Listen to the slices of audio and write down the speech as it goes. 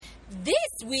This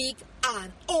week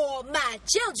on All My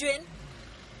Children,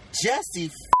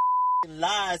 Jesse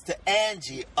lies to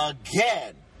Angie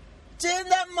again. Didn't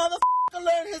that motherfucker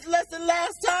learn his lesson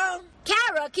last time?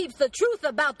 Kara keeps the truth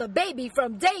about the baby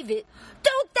from David.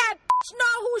 Don't that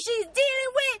know who she's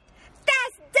dealing with?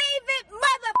 That's David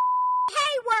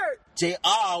Hayward.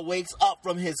 JR wakes up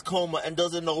from his coma and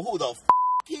doesn't know who the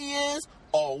he is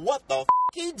or what the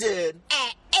he did.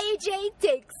 And AJ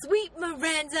takes Sweet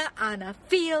Miranda on a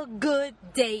feel-good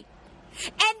date.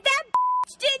 And that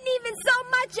didn't even so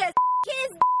much as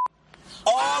his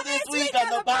all this week on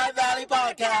the Pine Valley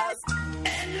Podcast.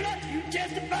 Angela, you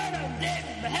testified on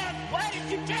David's behalf. Why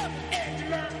did you tell me,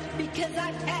 Angela? Because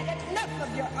I've had enough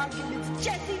of your arguments,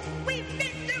 Jesse. We've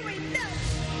been through enough.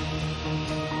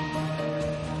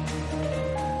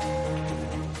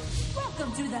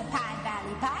 Welcome to the Pine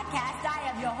Valley Podcast. I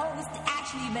am your host,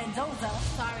 Ashley Mendoza.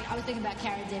 Sorry, I was thinking about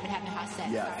Kara and David having hot sex.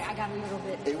 Yeah. Sorry, I got a little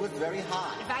bit. It was very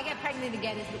hot. If I get pregnant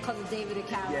again, it's because of David and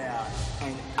Kara. Yeah.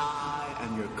 And I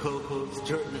am your co-host,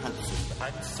 Jordan Hudson.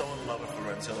 I'm so in love with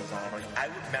Lorenzo Lozano. I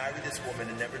would marry this woman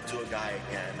and never do a guy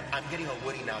again. I'm getting a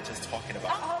Woody now just talking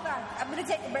about it. Hold on. I'm going to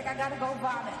take a break. I got to go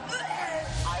vomit.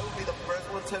 I would be the first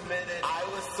one to admit it. I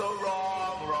was so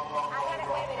wrong.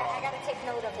 I gotta take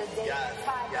note of the David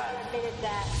time you admitted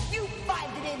that. You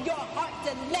find it in your heart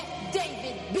to let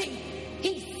David be.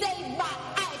 He saved my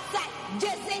eyesight,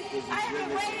 Jesse. I have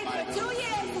been waiting for 2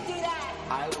 years to do that.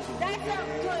 That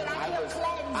sounds good. I feel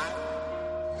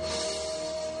cleansed.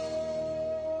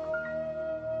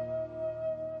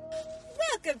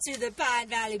 Welcome to the Pine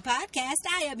Valley Podcast.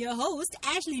 I am your host,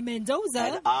 Ashley Mendoza.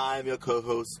 And I'm your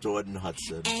co-host, Jordan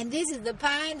Hudson. And this is the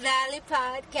Pine Valley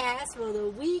Podcast for the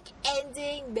week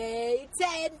ending May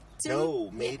 10th.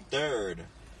 No, May 3rd.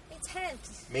 May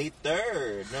 10th. May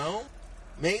 3rd, no?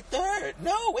 May 3rd.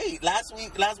 No, wait. Last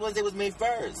Wednesday was May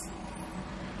 1st.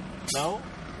 No?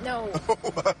 No.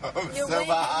 I'm so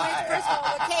behind. First of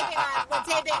all, we're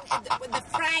taping the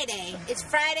Friday. It's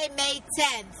Friday, May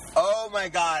 10th. Oh my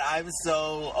God, I'm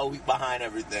so a week behind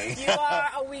everything. You are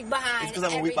a week behind. It's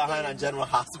because I'm a week behind on General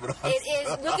Hospital. It is.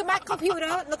 Look at my computer.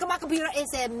 It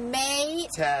said May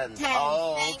 10th.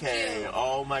 Oh, Thank okay. you.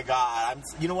 Oh my God.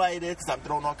 You know why it is? Because I'm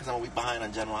thrown off because I'm a week behind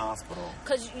on General Hospital.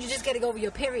 Because you just got to go over your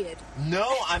period. No,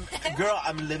 I'm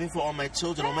living for all my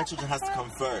children. All my children has to come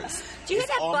first. Do you hear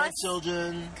that all bus? My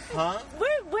children, huh?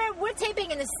 We're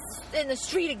taping in the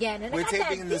street again. And We're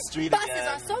taping in the street buses again.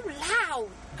 Buses are so loud.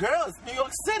 Girls, New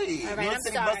York City. All right, New York I'm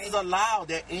City sorry. buses are loud.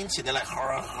 They're ancient. They're like.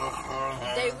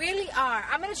 They really are.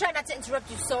 I'm going to try not to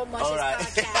interrupt you so much All this right.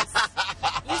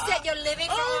 podcast. You said you're living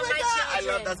for all my children. I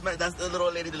love that's the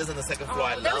little lady that lives on the second floor.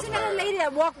 I There love was another her. lady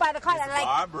that walked by the car and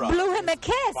Barbara. blew him a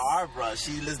kiss. Barbara,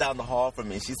 she lives down the hall from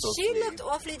me. She's so She sweet. looked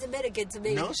awfully Dominican to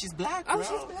me. No, she's black. Oh, bro.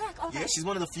 she's black. Okay. Yeah, she's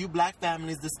one of the few black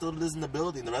families that still lives in the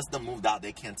building. The rest of them moved out.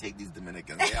 They can't take these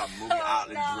Dominicans. They are moving out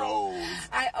in droves.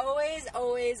 I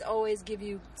always give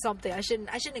you something. I shouldn't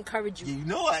encourage you. You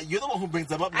know what? You're the one who brings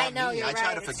them up, not I know, me. you're I try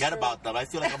right, to it's forget true. about them. I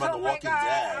feel like I'm on The Oh my Walking God.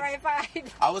 Dead. All right, fine.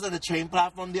 I was on the train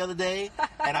platform the other day,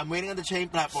 and I'm waiting on the train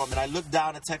platform, and I looked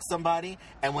down to text somebody,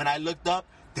 and when I looked up,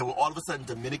 there were all of a sudden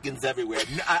Dominicans everywhere.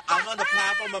 I'm on the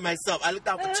platform by myself. I looked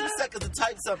down for 2 seconds to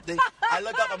type something. I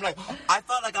look up, I'm like, I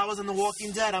felt like I was in The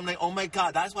Walking Dead. I'm like, oh my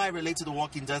God, that's why I relate to The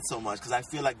Walking Dead so much, because I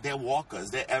feel like they're walkers.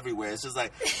 They're everywhere. It's just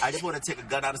like, I just want to take a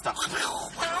gun out and start.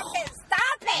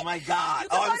 Stop it. Oh my God. You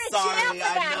can Oh, go I'm to jail sorry. for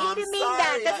that. I know. He I'm didn't mean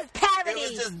sorry. that. That's a parody.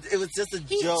 It was just a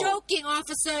He's joke. joking,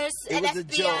 officers It and was a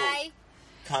FBI. joke.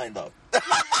 Kind of.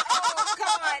 Oh,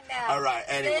 come on now. All right,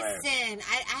 anyway. Listen,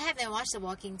 I haven't watched The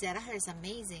Walking Dead. I heard it's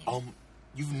amazing.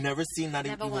 You've never seen not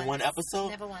Never even once. one episode?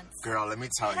 Never once. Girl, let me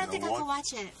tell you. I don't think I could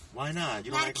watch it. Why not?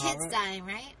 You A don't lot like of kids horror? dying,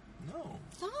 right? No.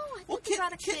 No, I think a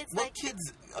lot of kids what like...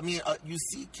 kids? I mean, you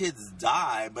see kids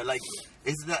die, but like,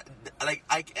 it's not like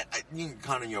you can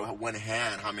count on your one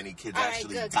hand how many kids All right,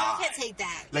 actually good. die. I can't take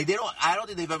that. Like I don't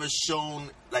think they've ever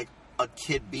shown like a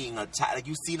kid being attacked. Like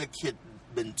you've seen a kid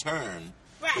been turned,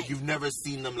 Right. but you've never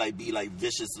seen them like be like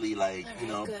viciously like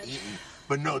All right, good. eaten.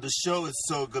 But no, the show is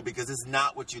so good because it's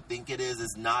not what you think it is.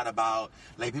 It's not about,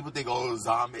 like, people think, oh,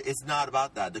 zombie. It's not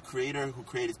about that. The creator who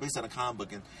created, it's based on a comic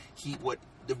book, and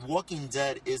The Walking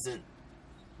Dead isn't,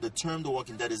 the term The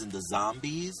Walking Dead isn't the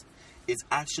zombies. It's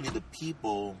actually the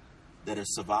people that have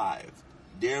survived.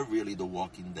 They're really the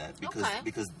Walking Dead because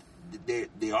they're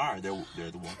the Walking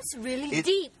Dead. That's really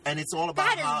deep. And it's all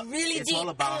about That is really it's deep. all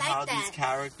about I like how that. these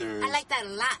characters, I like that a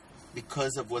lot.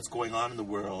 because of what's going on in the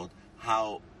world,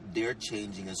 how they're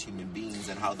changing as human beings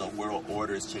and how the world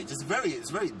order is changing. It's a very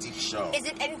deep show. Is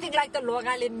it anything like the Long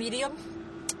Island Medium?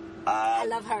 I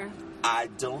love her. I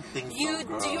don't think so,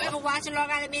 girl. Do you ever watch a Long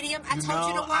Island Medium? I told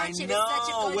you to watch it. Know. It's such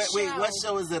a good show. Wait, what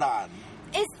show is it on?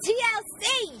 It's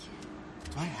TLC.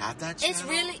 Do I have that channel? It's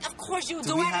really, of course you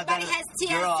do. Everybody Everybody has TLC.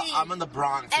 Girl, I'm in the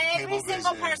Bronx. Every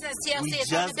single person has TLC. We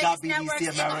It's one of just the got biggest networks BBC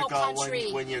in the whole America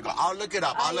country. one year ago. I'll look it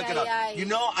up. I'll look it up. You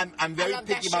know, I'm very love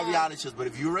picky that about show. reality shows, but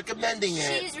if you're recommending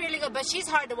it, she's really good, but she's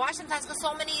hard to watch sometimes because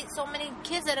so many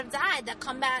kids that have died that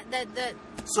come back that.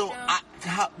 So, you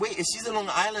know, wait, if she's in Long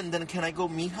Island, then can I go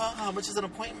meet her? How much is an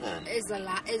appointment? It's a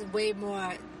lot. It's way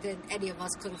more than any of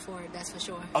us could afford. That's for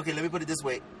sure. Okay, let me put it this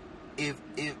way: if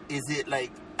is it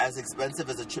like as expensive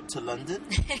as a trip to London?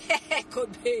 It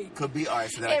could be. Could be. All right,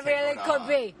 so then It really could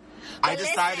be. I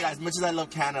decided, as much as I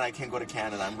love Canada, I can't go to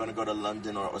Canada. I'm going to go to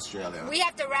London or Australia. We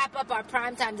have to wrap up our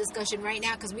primetime discussion right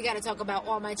now because we got to talk about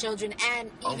All My Children and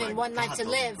even One Life to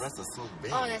Live. Breasts are so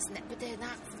big. Oh, but they're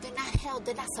not held.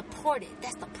 They're not supported.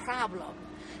 That's the problem.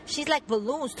 She's like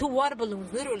balloons, 2 water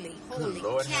balloons, literally. Holy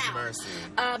Lord cow. have mercy.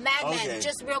 Mad Men, Okay.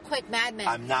 just real quick, Mad Men.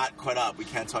 I'm not caught up. We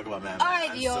can't talk about Mad Men. All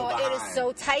right, yo, it is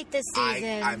so tight this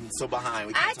season. I'm so behind.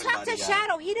 We I can't talk talked about to it yet.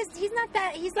 Shadow. He's not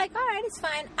that. He's like, all right, it's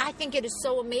fine. I think it is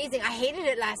so amazing. I hated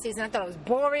it last season. I thought it was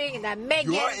boring. And that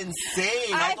Megan. You're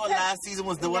insane. I thought last season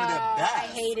was one of the best. I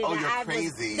hated Oh, it. you're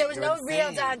crazy. There was You're no insane.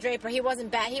 real Don Draper. He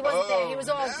wasn't bad. He wasn't there. He was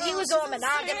all she's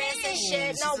monogamous and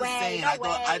shit. No She's way. insane. No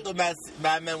way. I thought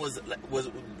Mad Men was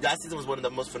that season was one of the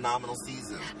most phenomenal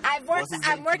seasons.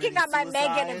 I'm working on my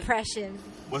Megan impression.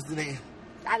 What's the name?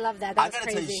 I love that. I That was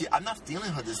gotta crazy. tell you, I'm not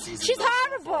feeling her this season. She's though.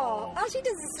 horrible. Oh, she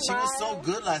doesn't She smile. was so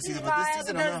good last season, but this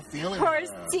season I'm not feeling her. Horse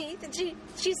teeth, and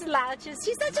she slouches.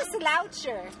 She's such a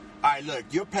sloucher. All right, look,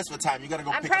 you're pressed for time. You gotta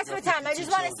go. I'm pick pressed up for your time. I 52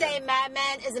 just want to say children. Mad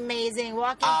Men is amazing.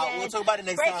 Walking Dead. We'll talk about it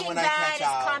next Breaking time when I Bad catch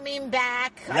up. is coming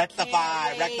back. I Rectify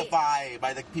can't wait.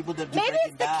 by the people that do Maybe Breaking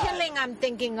it's the Bad. killing I'm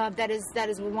thinking of that is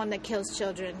the one that kills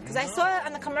children. Because I saw it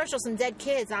on the commercial, some dead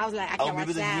kids. And I was like, I can't watch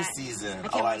maybe the that. new season. I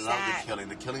can't I watch love that. the killing.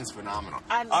 The killing's phenomenal.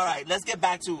 I'm- All right, let's get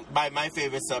back to my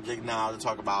favorite subject now to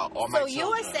talk about All My So Children. you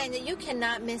were saying that you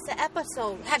cannot miss an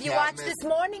episode. Have you Can't watched miss- this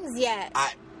morning's yet?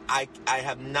 I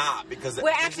have not because We're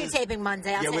actually taping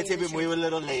Monday. I'll Yeah, tell we're you the taping. truth. We're a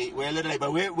little late.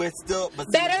 but we're still.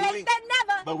 But Better we're late doing, than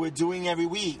never. But we're doing every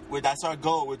week. That's our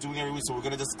goal. We're doing every week, so we're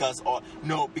gonna discuss all.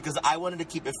 No, because I wanted to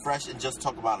keep it fresh and just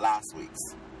talk about last week's.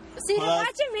 So you didn't watch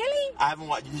it, really? I haven't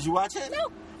watched. Did you watch it? No.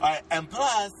 All right, and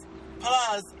plus,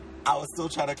 I was still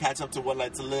trying to catch up to One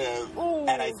Life to Live, Ooh.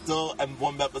 and I still am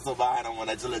one episode behind on One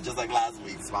Life to Live, just like last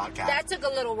week's podcast. That took a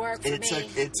little work for me.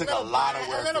 It took a lot of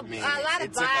work for me. A lot of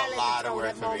It took a lot of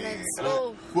work violence for me. moments.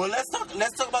 Ooh. Well, let's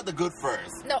talk about the good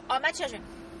first. No, All My Children.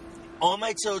 All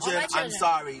My Children, All My Children. I'm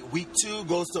sorry. Week 2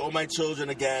 goes to All My Children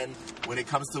again when it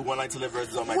comes to One Life to Live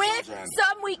versus All My With Children.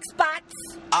 some weak spots.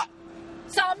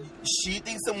 Some. She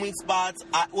thinks some weak spots.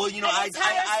 I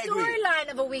entire agree.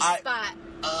 storyline of a weak spot.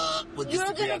 We'll You're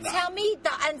disagree going on to that. tell me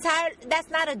the entire... That's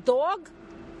not a dog?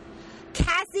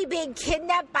 Cassie being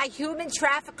kidnapped by human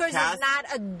traffickers is not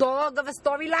a dog of a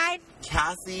storyline?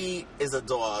 Cassie is a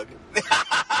dog.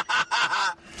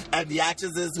 And the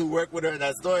actresses who work with her in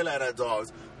that storyline are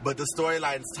dogs. But the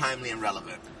storyline's timely and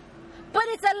relevant. But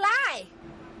it's a lie.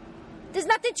 There's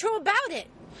nothing true about it.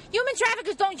 Human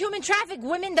traffickers don't human traffic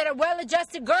women that are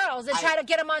well-adjusted girls and try to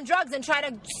get them on drugs and try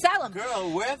to sell them.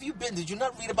 Girl, where have you been? Did you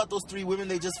not read about those 3 women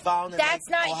they just found? That's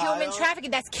not Ohio? human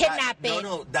trafficking. That's kidnapping.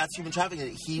 No, that's human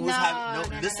trafficking. He was No,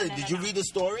 having... no, listen, no, did you read the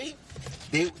story?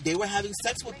 They were having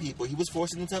sex with people. He was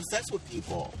forcing them to have sex with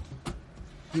people.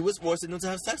 He was forcing them to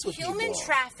have sex with people. Human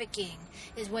trafficking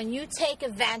is when you take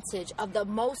advantage of the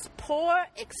most poor,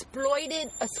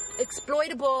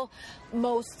 exploitable,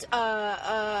 most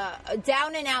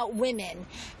down and out women,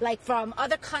 like from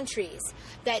other countries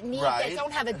that need, that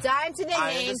don't have a dime to their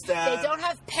name, understand. they don't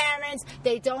have parents,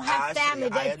 they don't have Ashley, family, I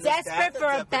they're understand desperate the for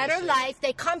a better definition. life.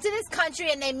 They come to this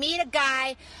country and they meet a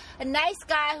guy, a nice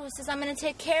guy who says, I'm going to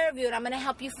take care of you and I'm going to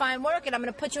help you find work and I'm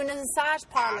going to put you in a massage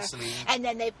parlor. Ashley. And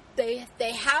then they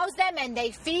house them and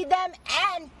they feed them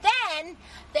and then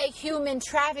they human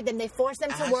traffic them. They force them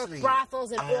to work Ashley,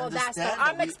 brothels and I all that understand, stuff. but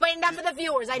I'm explaining that for the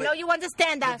viewers. I know you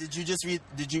understand that. Did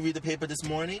you read the paper this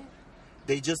morning?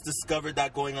 They just discovered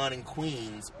that going on in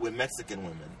Queens with Mexican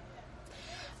women.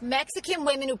 Mexican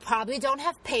women who probably don't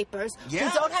have papers, who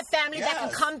don't have family that can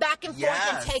come back and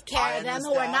forth and take care of them,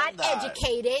 who are not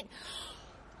educated.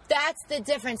 That's the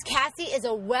difference. Cassie is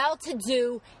a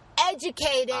well-to-do,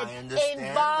 educated,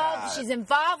 involved. She's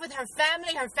involved with her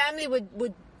family. Her family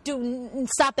would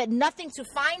stop at nothing to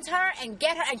find her and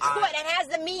get her and quit and has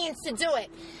the means to do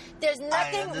it. There's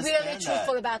nothing really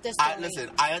truthful about this story. Listen,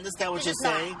 I understand what you're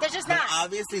saying. There's just but not.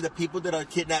 Obviously, the people that are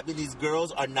kidnapping these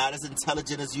girls are not as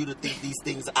intelligent as you to think these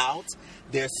things out.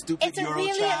 They're stupid It's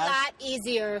really a lot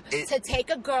easier to take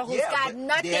a girl who's got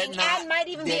nothing and might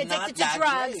even be addicted to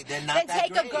drugs than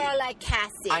take a girl like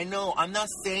Cassie. I know. I'm not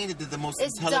saying that they're the most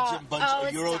intelligent bunch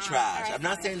of Euro trash. I'm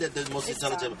not saying that they're the most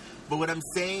intelligent. But what I'm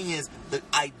saying is the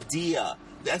idea.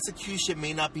 The execution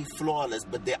may not be flawless,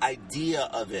 but the idea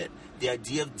of it, the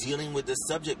idea of dealing with the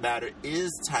subject matter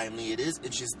is timely. It is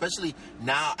interesting, especially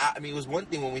now. I mean, it was one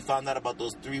thing when we found out about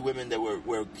those 3 women that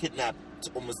were kidnapped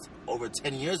almost over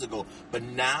 10 years ago. But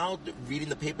now, reading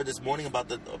the paper this morning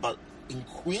about in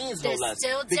Queens, no less. There's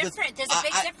still different. There's a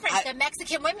big difference. The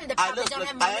Mexican women that probably don't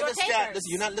have money or papers. Listen,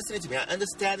 you're not listening to me. I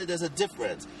understand that there's a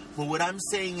difference. But what I'm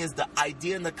saying is the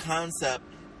idea and the concept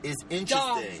is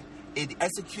interesting.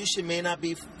 Execution may not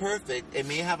be perfect. It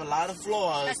may have a lot of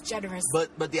flaws. That's generous.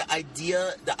 But the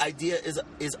idea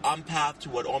is on path to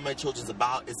what All My Children's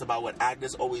about. It's about what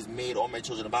Agnes always made All My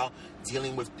Children about,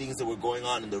 dealing with things that were going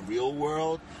on in the real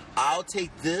world. I'll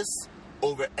take this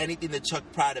over anything that Chuck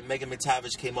Pratt and Megan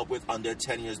McTavish came up with on their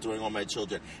tenures during All My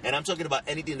Children. And I'm talking about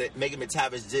anything that Megan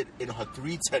McTavish did in her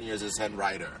 3 tenures as head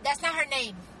writer. That's not her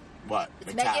name. What?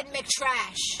 It's Megan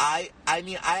McTrash. I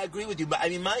mean, I agree with you, but I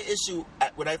mean, my issue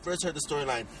when I first heard the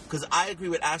storyline, because I agree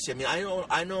with Ashley. I mean,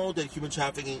 I know that human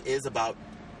trafficking is about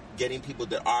getting people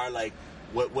that are like,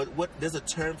 what? There's a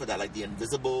term for that, like the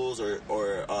invisibles or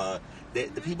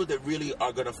the people that really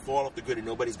are going to fall off the grid and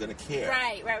nobody's going to care.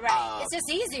 Right. It's just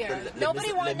easier.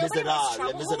 Nobody wants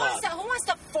trouble. Who wants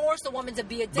to force a woman to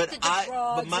be addicted to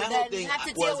drugs and then have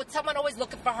to deal with someone always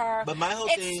looking for her? But my whole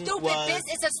thing was...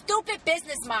 It's a stupid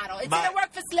business model. It didn't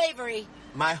work for slavery.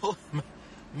 My whole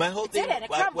thing...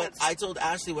 What I told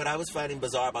Ashley what I was finding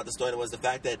bizarre about the story was the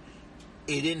fact that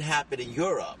it didn't happen in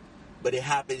Europe, but it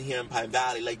happened here in Pine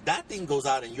Valley. Like, that thing goes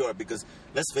out in Europe because,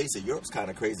 let's face it, Europe's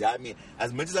kind of crazy. I mean,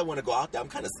 as much as I want to go out there, I'm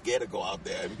kind of scared to go out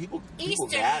there. I mean, people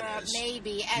Eastern Europe,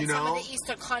 maybe, and some of the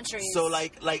Eastern countries. So,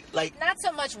 like... Not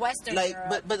so much Western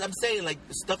Europe. But I'm saying, like,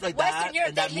 stuff like Western that. Europe,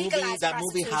 And that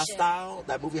movie Hostile.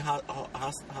 That movie Hostile?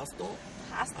 Hostile?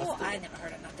 I never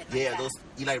heard of nothing like that. Yeah, those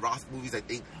Eli Roth movies, I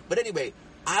think. But anyway,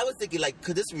 I was thinking, like,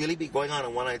 could this really be going on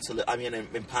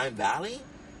in Pine Valley?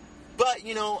 But,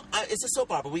 you know, it's a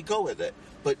soap opera. We go with it.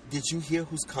 But did you hear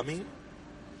who's coming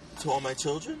to All My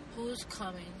Children? Who's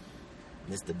coming?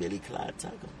 Mr. Billy Clyde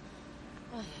Tuggle.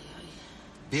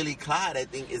 Billy Clyde, I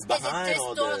think, is behind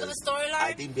all this. Storyline?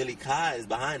 I think Billy Clyde is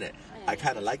behind it. I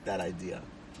kind of like that idea.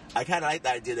 I kind of like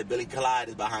the idea that Billy Clyde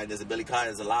is behind this, and Billy Clyde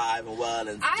is alive and well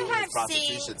and doing this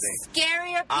prostitution thing.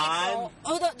 Scarier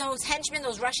people. Those henchmen,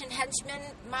 those Russian henchmen,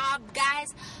 mob guys.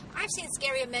 I've seen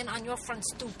scarier men on your front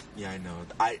stoop. Yeah, I know.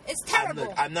 It's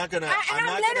terrible. I'm not gonna.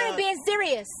 I'm literally being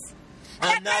serious.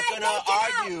 I'm not gonna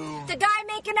argue. The guy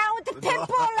making out with the pit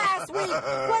bull last week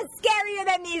was scarier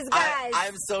than these guys.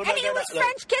 I'm so not and he was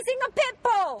French kissing a pit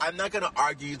bull. I'm not gonna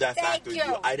argue that fact with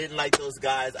you. I didn't like those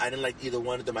guys. I didn't like either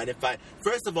one of them. I didn't find.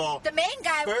 First of all, the main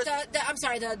guy.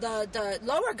 The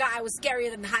lower guy was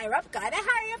scarier than the higher up guy. The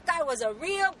higher up guy was a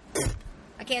real.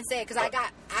 I can't say it because I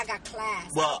got class.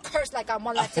 Well, I curse like I'm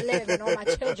one life to live and all my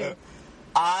children.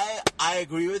 I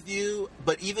agree with you,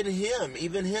 but even him,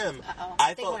 Uh-oh.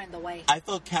 I think we're in the way. I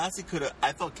felt Cassie could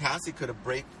have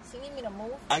break. Do you need me to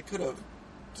move? I could have.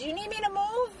 Do you need me to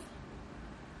move?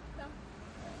 No.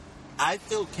 I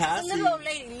feel Cassie. The little old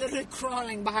lady literally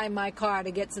crawling behind my car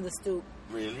to get to the stoop.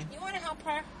 Really? You want to help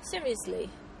her? Seriously?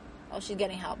 Oh, she's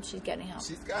getting help. She's got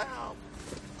help.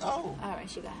 Oh. All right,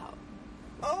 she got help.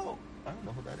 Oh. I don't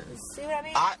know who that is. See what I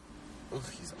mean?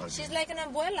 He's ugly. She's like an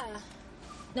abuela.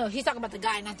 No, he's talking about the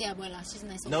guy, not the abuela. She's a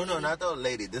nice old lady. No, not the old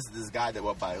lady. This is this guy that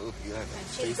walked by.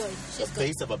 She's good. The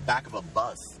face of a back of a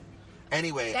bus.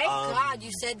 Anyway. Thank God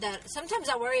you said that. Sometimes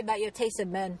I worry about your taste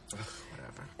in men.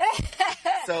 Whatever.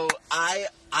 So I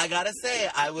gotta say,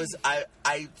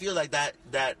 I feel like that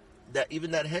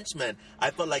even that henchman,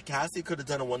 I felt like Cassie could have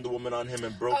done a Wonder Woman on him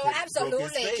and broke his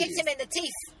face. Kicked him in the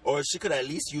teeth. Or she could at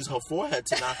least use her forehead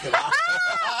to knock him out.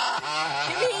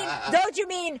 Don't you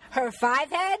mean her 5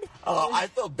 head? Oh, I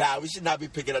feel bad. We should not be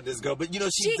picking on this girl, but you know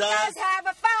she does have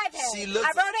a 5 head. I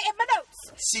wrote it in my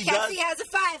notes. Cassie has a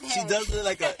 5 head.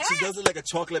 She does look like a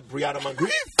chocolate Brianna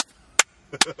Moncrief.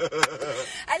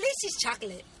 At least she's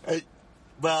chocolate.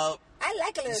 Well, I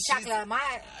like a little chocolate on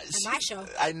my show.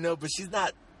 I know, but she's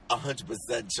not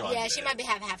 100% chocolate. Yeah, she might be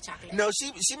half chocolate. No,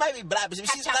 she might be black, but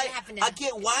she's like,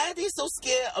 again, why are they so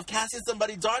scared of casting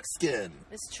somebody dark skin?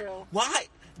 It's true. Why?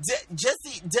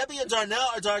 Jesse, Debbie and Darnell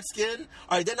are dark skinned.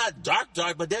 All right, they're not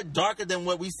dark, but they're darker than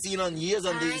what we've seen on years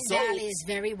on these soaps. Dally is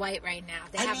very white right now.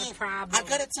 They have a problem. I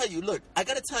gotta tell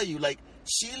you, like,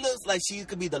 she looks like she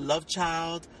could be the love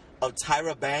child of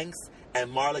Tyra Banks and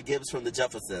Marla Gibbs from the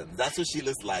Jeffersons. That's what she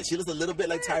looks like. She looks a little bit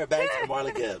like Tyra Banks and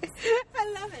Marla Gibbs.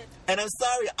 I love it. And I'm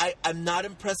sorry, I'm not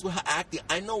impressed with her acting.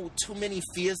 I know too many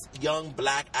fierce young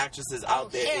black actresses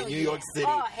out there in New York City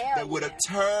that would have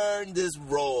turned this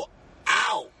role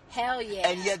out. Hell yeah.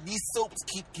 And yet these soaps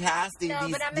keep casting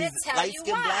these light-skinned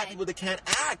black people that can't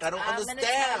act. I don't understand. I'm going to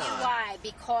tell you why.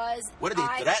 Because what are they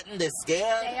threatened? They're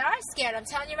scared? They are scared. I'm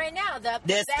telling you right now.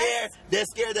 They're scared. They're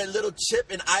scared that little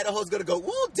Chip in Idaho's going to go,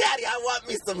 woo, daddy, I want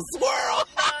me some swirl.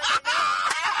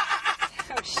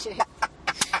 Oh, shit.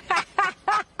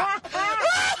 That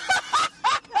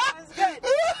was good.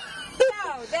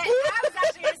 No, I was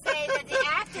actually going to say that the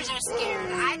actors are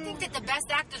scared. I think that the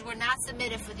best actors were not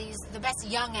submitted for the best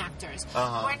young actors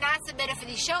were not submitted for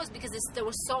these shows because there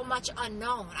was so much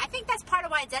unknown. I think that's part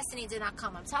of why Destiny did not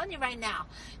come. I'm telling you right now,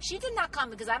 she did not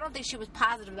come because I don't think she was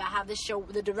positive about how this show,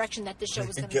 the direction that this show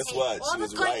was going to take. Guess what? She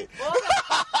was right. No.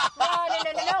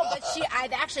 But I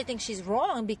actually think she's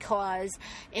wrong because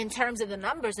in terms of the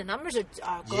numbers are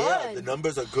good. Yeah, the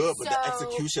numbers are good, but the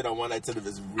execution on One Night Stand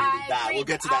is really bad. We'll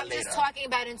get to that later. I'm just talking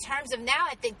about in terms of now,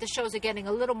 I think the shows are getting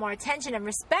a little more attention and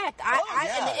respect.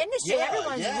 In the industry,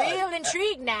 everyone's real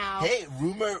intrigued now. Hey,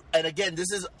 rumor, and again,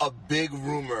 this is a big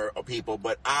rumor of people,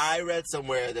 but I read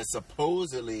somewhere that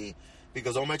supposedly,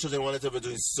 because All My Children One Night Stand were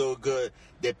doing so good,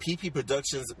 that PP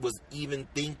Productions was even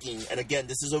thinking, and again,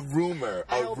 this is a rumor,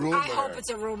 I hope it's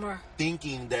a rumor.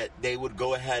 Thinking that they would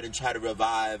go ahead and try to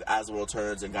revive As the World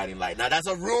Turns and Guiding Light. Now, that's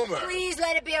a rumor. Please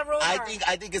let it be a rumor. I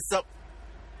think it's some...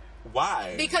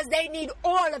 Why? Because they need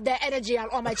all of their energy on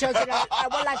All My Children. I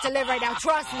One Life to Live right now.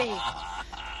 Trust me.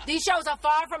 These shows are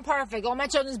far from perfect. All My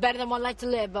Children is better than One Life to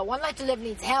Live, but One Life to Live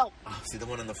needs help. Oh, see the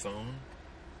one on the phone?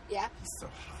 Yeah. He's so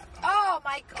hot. Oh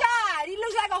my God. He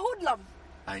looks like a hoodlum.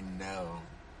 I know.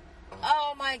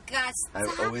 Oh my God.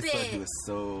 Stop I always thought he was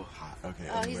so hot. Okay.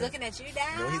 Oh, anyway. He's looking at you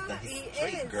now? No, he's not. He's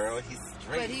straight, girl. He's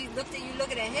straight. But he looked at you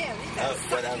looking at him.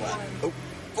 Whatever.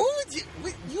 Oh,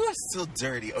 you are so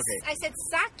dirty. Okay. I said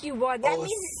sock you one. That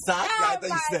means... sock? Oh, I thought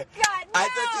you said... God, no. I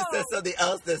thought you said something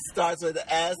else that starts with an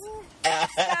S.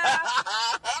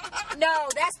 No,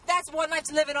 that's One Life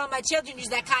to Live and All My Children use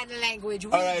that kind of language.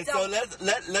 All right, so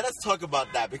let us talk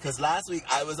about that, because last week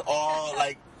I was all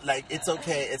like it's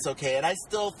okay, and I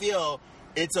still feel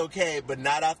it's okay, but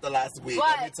not after last week.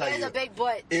 But let me tell you, there's a big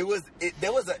but. There's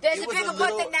a bigger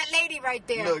butt than that lady right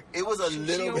there. Look, it was a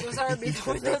little. She overheard me.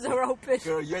 The windows are open.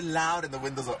 Girl, you're loud and the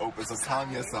windows are open, so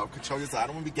calm yourself, control yourself. I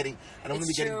don't want to be getting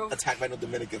attacked by no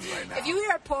Dominicans right now. If you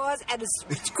hear a pause and a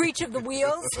screech of the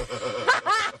wheels.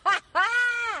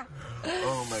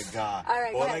 Oh my God! All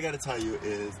right, all I gotta tell you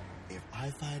is, if I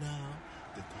find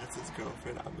out that that's his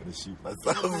girlfriend, I'm gonna shoot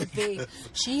myself.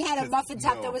 She had a muffin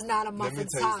top that was not a muffin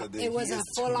top. It was a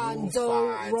full-on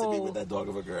dough roll. To be with that dog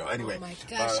of a girl. Anyway. Oh my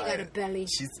God, she got a belly.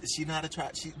 She's not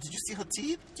attractive. Did you see her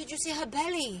teeth? Did you see her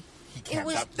belly? It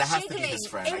was that has to be his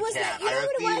friend. It was I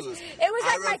refuse. It was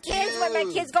like my kids when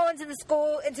my kids go into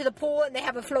the pool and they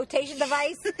have a flotation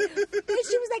device. She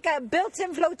was like a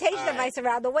built-in flotation device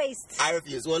around the waist. I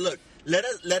refuse. Well, look, let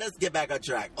us get back on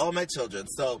track. All My Children.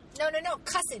 So no,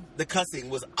 cussing. The cussing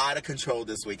was out of control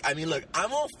this week. I mean, look,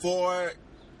 I'm all for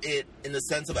it in the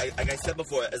sense of, like I said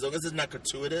before, as long as it's not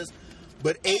gratuitous.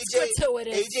 But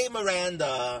AJ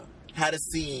Miranda had a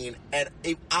scene, and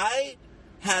if I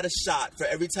had a shot for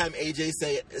every time AJ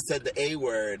said the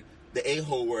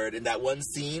a-hole word in that one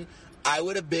scene, I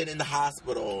would have been in the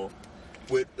hospital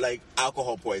with like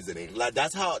alcohol poisoning. Like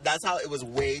that's how it was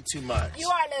way too much. You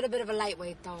are a little bit of a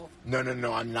lightweight though. No,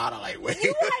 I'm not a lightweight.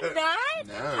 You are not?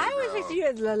 No. I always picture you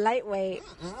as a lightweight.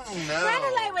 No. Not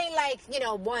a lightweight like,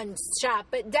 one shot,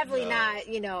 but definitely not,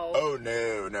 Oh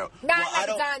no. Not like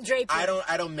Don Draper.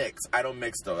 I don't mix. I don't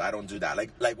mix though. I don't do that.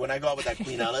 Like when I go out with that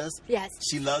Queen Ellis, yes.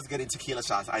 She loves getting tequila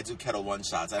shots. I do Kettle One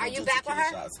shots. Are you back with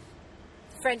her? Shots.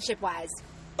 Friendship wise.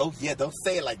 Oh yeah, don't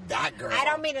say it like that, girl. I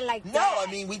don't mean it like that. No,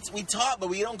 I mean we talk, but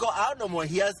we don't go out no more.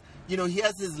 He has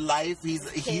his life. He's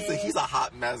a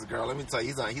hot mess, girl. Let me tell you,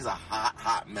 he's a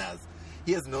hot mess.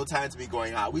 He has no time to be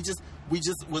going out. We just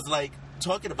was like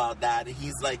talking about that, and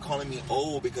he's like calling me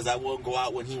old because I won't go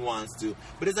out when he wants to.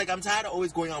 But it's like I'm tired of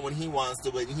always going out when he wants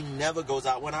to, but he never goes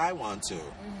out when I want to.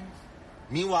 Mm-hmm.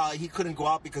 Meanwhile, he couldn't go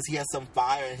out because he had some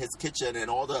fire in his kitchen and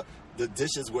all the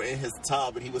dishes were in his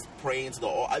tub and he was praying to the...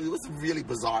 I mean, it was really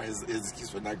bizarre, his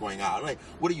excuse for not going out. I'm like,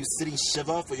 what are you, sitting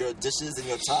Shiva for your dishes in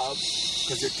your tub?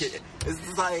 Because your kid...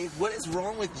 It's like, what is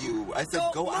wrong with you? I said,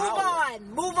 go out.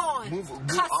 Move on. Move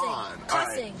Cussing. on.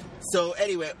 Cussing. Right. So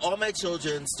anyway, all my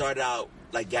children started out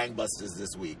like gangbusters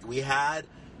this week. We had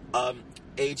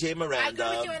AJ Miranda. I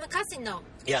agree with you on the cussing, though.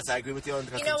 Yes, I agree with you on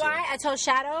the cussing, You know why? I told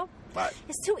Shadow. What?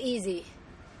 It's too easy.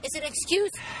 It's an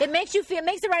excuse. It makes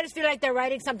the writers feel like they're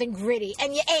writing something gritty,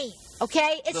 and you ain't,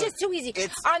 okay? It's just too easy.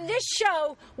 On this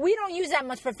show, we don't use that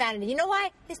much profanity. You know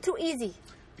why? It's too easy.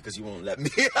 Because you won't let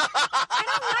me. I don't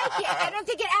like it. I don't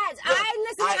think it adds. I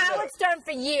listened to Howard Stern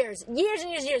for years. Years and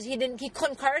years. He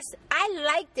couldn't curse. I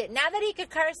liked it. Now that he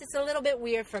could curse, it's a little bit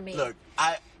weird for me. Look,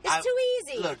 it's too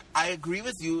easy. Look, I agree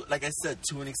with you, like I said,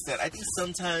 to an extent. I think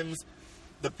sometimes,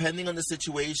 depending on the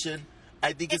situation...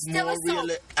 I think it's more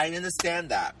realistic. I understand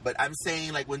that, but I'm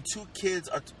saying like when two kids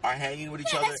are hanging with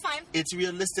each other, that's fine. It's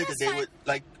realistic that they would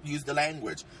like use the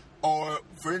language. Or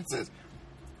for instance,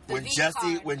 when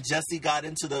Jesse got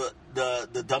into the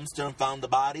dumpster and found the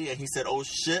body, and he said, "Oh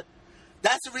shit,"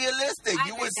 that's realistic.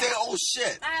 You would say, "Oh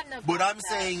shit." What I'm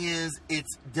saying is,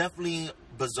 it's definitely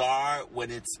bizarre when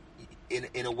it's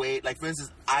in a way. Like for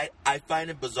instance, I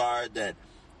find it bizarre that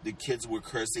the kids were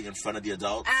cursing in front of the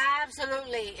adults.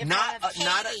 Absolutely.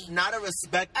 Not a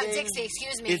respect thing. Dixie,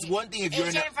 excuse me. It's one thing if you're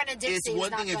in front of Dixie. It's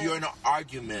one thing if you're in an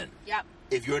argument. Yep.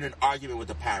 If you're in an argument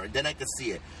with a parent, then I can see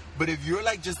it. But if you're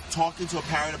like just talking to a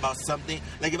parent about something,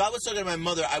 like if I was talking to my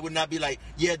mother, I would not be like,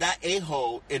 yeah, that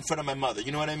a-hole in front of my mother.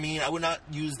 You know what I mean? I would not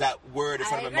use that word in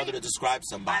front of my mother to describe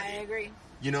somebody. I agree.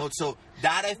 You know, so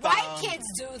that I found... White kids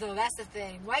do, though. That's the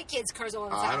thing. White kids curse all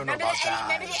the time. I don't know about that.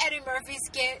 Remember the Eddie Murphy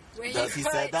skit? Where he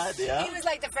said that? Yeah. He was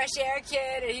like the fresh air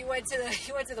kid, and he went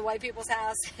to the white people's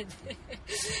house, and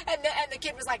the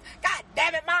kid was like, "God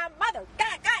damn it, Mom, Mother,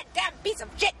 God damn piece of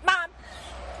shit, Mom."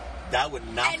 That would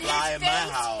not fly in my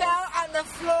house. And his face fell on the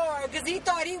floor because he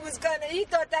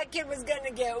thought that kid was gonna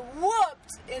get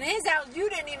whooped. In his house, you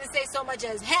didn't even say so much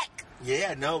as heck.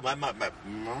 Yeah, no, my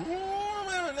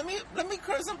let me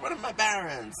curse in front of my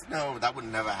parents. No, that would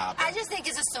never happen. I just think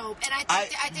it's a soap, and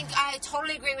I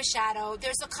totally agree with Shadow.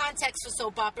 There's a context for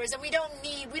soap operas, and we don't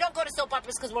go to soap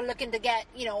operas because we're looking to get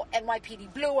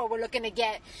NYPD Blue or we're looking to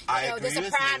get The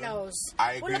Sopranos.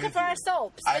 We're looking for our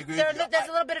soaps. I agree with you. There's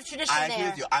a little bit of tradition there. I agree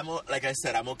with you. Like I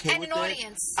said, I'm okay with it. And an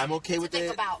audience. I'm okay with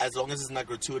it as long as it's not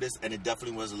gratuitous, and it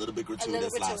definitely was a little bit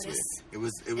gratuitous last week. It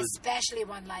was especially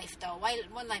One Life though.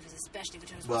 One Life is especially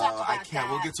gratuitous. Well, I can't.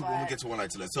 We'll get to One Life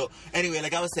to Live. So anyway,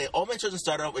 like I was saying, all my children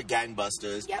started out with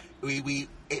gangbusters.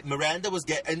 Yep. Miranda was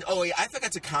getting. Oh wait, I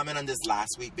forgot to comment on this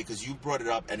last week because you brought it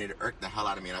up and it irked the hell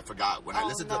out of me, and I forgot when I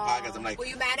listened to the podcast. I'm like, were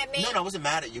you mad at me? No, I wasn't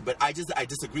mad at you, but I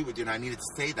disagree with you, and I needed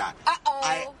to say that.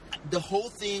 The whole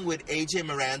thing with AJ and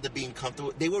Miranda being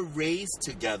comfortable, they were raised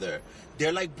together.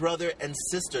 They're like brother and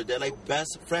sister. They're like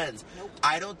best friends. Nope.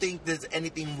 I don't think there's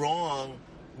anything wrong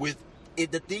with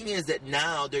it. The thing is that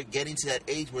now they're getting to that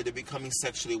age where they're becoming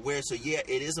sexually aware. So yeah,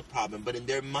 it is a problem. But in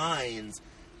their minds,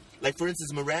 like for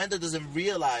instance, Miranda doesn't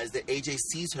realize that AJ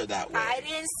sees her that way. I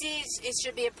didn't see it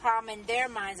should be a problem in their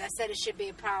minds. I said it should be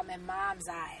a problem in Mom's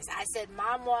eyes. I said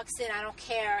Mom walks in. I don't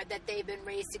care that they've been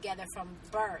raised together from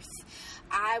birth.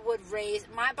 I would raise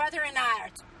my brother and I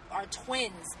are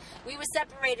twins. We were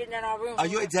separated in our room. Are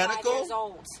you identical? 5 years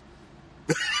old.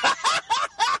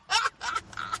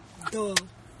 Duh.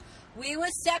 We were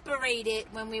separated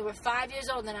when we were 5 years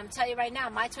old, and I'm telling you right now,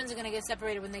 my twins are going to get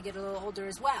separated when they get a little older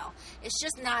as well. It's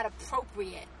just not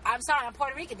appropriate. I'm sorry, I'm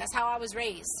Puerto Rican. That's how I was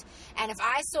raised. And if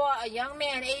I saw a young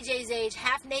man AJ's age,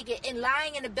 half naked, and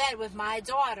lying in a bed with my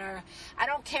daughter, I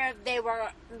don't care if they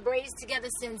were raised together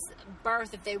since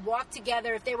birth, if they walked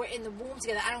together, if they were in the womb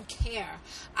together, I don't care.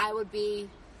 I would be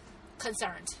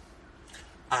concerned.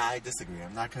 I disagree.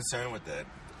 I'm not concerned with it.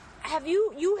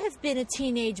 You have been a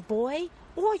teenage boy.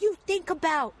 All you think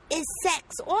about is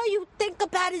sex. All you think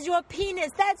about is your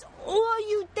penis. That's all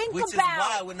you think about. Which is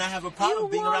why I would not have a problem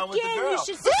being around with the girl.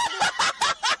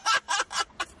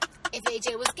 If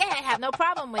AJ was gay, I'd have no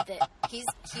problem with it. He's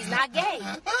not gay.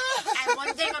 And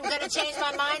one thing I'm going to change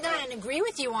my mind on and agree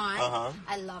with you on,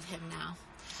 I love him now.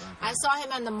 Okay. I saw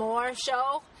him on the Moore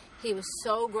show. He was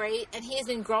so great, and he has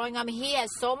been growing on me. He has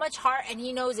so much heart, and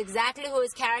he knows exactly who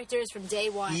his character is from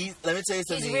day one. Let me tell you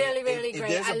something. He's really, really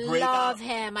great. I love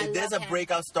him. If there's a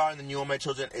breakout star in the New All My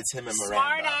Children, it's him and Miranda.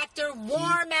 Smart actor,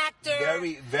 warm actor.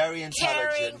 Very, very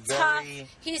intelligent. Caring, tough.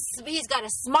 He's got a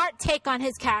smart take on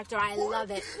his character. I love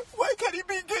it. Why can't he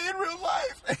be gay in real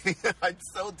life? I'd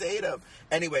so date him.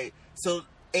 Anyway, so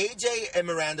AJ and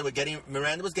Miranda was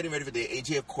getting ready for the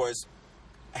AJ, of course,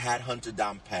 had Hunter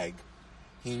down peg.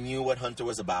 He knew what Hunter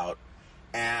was about.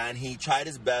 And he tried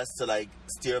his best to, like,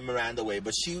 steer Miranda away.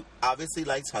 But she obviously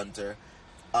likes Hunter.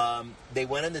 They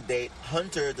went on a date.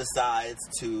 Hunter decides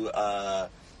to,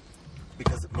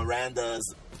 because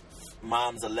Miranda's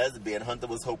mom's a lesbian, Hunter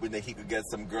was hoping that he could get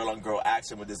some girl-on-girl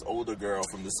action with this older girl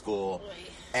from the school.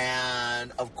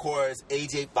 And, of course,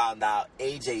 AJ found out.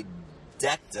 AJ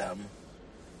decked him.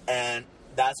 And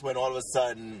that's when all of a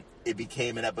sudden it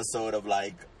became an episode of,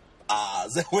 like,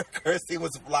 Oz, where Kirsty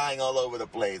was flying all over the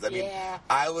place. I mean,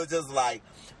 I was just like,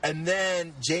 and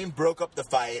then Jane broke up the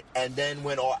fight and then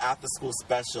went all after school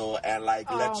special and like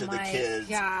lectured the kids.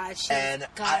 Gosh, and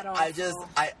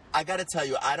I gotta tell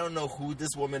you, I don't know who this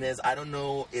woman is. I don't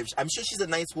know if I'm sure she's a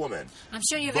nice woman. I'm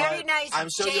sure you're very nice. I'm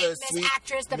sure Jane, you're a sweet Miss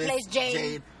actress that plays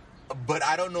Jane. But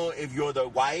I don't know if you're the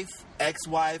wife,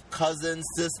 ex-wife, cousin,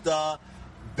 sister,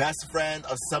 best friend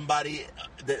of somebody,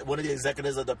 one of the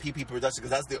executives of the PP production, because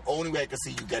that's the only way I can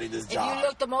see you getting this job. If you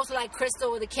look the most like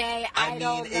Crystal with a K, I don't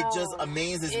know. It just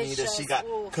amazes me that she got,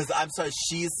 because I'm sorry,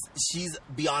 she's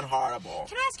beyond horrible.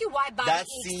 Can I ask you why Bobby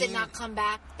Eakes did not come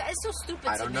back? That is so stupid to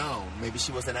me. I don't know. Maybe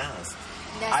she wasn't asked.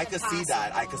 I could see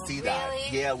that.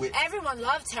 Really? Yeah. Everyone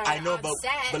loved her. I know, on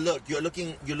set. but look, you're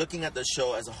looking at the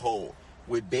show as a whole.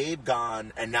 With Babe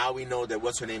gone, and now we know that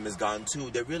what's her name is gone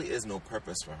too. There really is no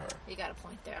purpose for her. You got a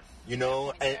point there. You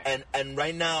know, and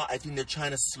right now I think they're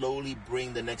trying to slowly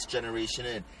bring the next generation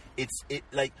in.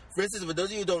 Like, for instance, for those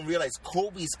of you who don't realize,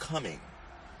 Kobe's coming.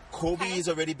 Kobe's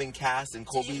already been cast, and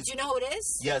Kobe's. Do you know who it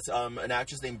is? Yes, an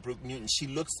actress named Brooke Newton. She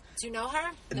looks. Do you know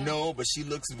her? No, but she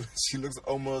looks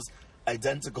almost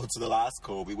identical to the last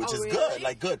Kobe, which is really? good.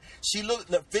 Like, good. She look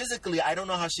physically. I don't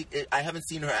know how she. I haven't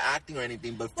seen her acting or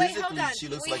anything, but physically she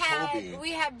looks like Kobe.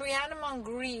 We had Brianna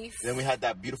Moncrief. Then we had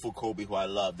that beautiful Kobe who I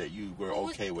love that you were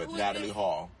okay with, Natalie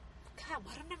Hall. God,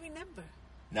 why don't I remember?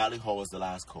 Natalie Hall was the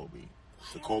last Kobe.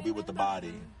 The Kobe with the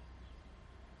body.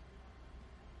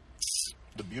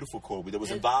 The beautiful Kobe that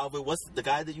was involved with what's the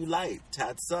guy that you liked,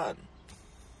 Tad's son.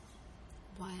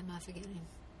 Why am I forgetting?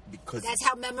 Because that's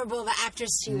how memorable of an actress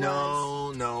she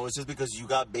was. No, it's just because you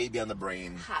got Baby on the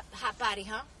brain. Hot body,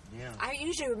 huh? Yeah. I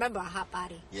usually remember a hot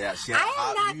body. Yeah,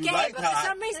 I am not gay, but for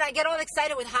some reason I get all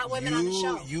excited with hot women on the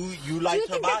show. You liked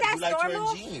her body. You liked her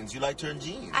in jeans. You liked her in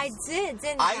jeans. I did,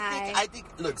 didn't I? I think.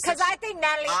 Look, because I think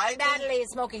Natalie is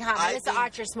smoking hot. Melissa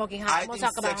Archer is smoking hot. We'll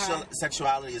talk about her.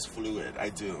 Sexuality is fluid. I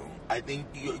do. I think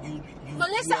you.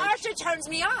 Melissa Archer turns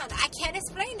me on. I can't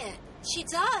explain it. She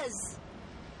does.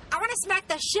 I want to smack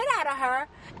the shit out of her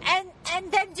and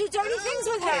then do dirty things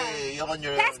with her. On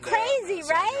your That's own crazy,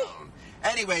 right?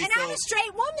 Anyway, and I'm a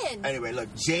straight woman. Anyway, look,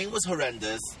 Jane was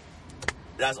horrendous.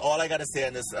 That's all I got to say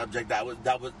on this subject. That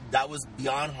was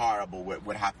beyond horrible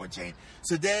what happened with Jane.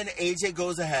 So then AJ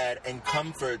goes ahead and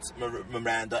comforts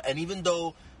Miranda, and even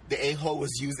though the a-hole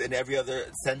was used in every other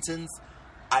sentence,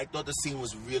 I thought the scene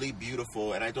was really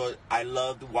beautiful, and I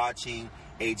loved watching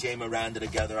AJ and Miranda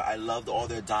together. I loved all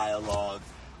their dialogue.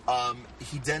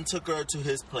 He then took her to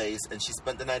his place, and she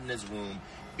spent the night in his room.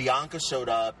 Bianca showed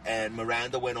up, and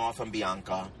Miranda went off on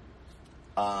Bianca.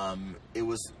 It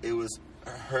was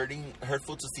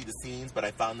hurtful to see the scenes, but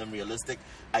I found them realistic.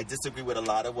 I disagree with a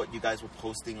lot of what you guys were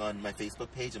posting on my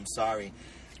Facebook page. I'm sorry.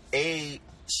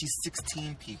 She's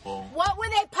 16, people. What were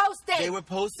they posting? They were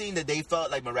posting that they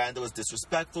felt like Miranda was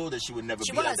disrespectful, that she would never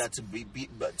be like that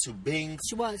to Binks.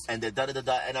 She was. And that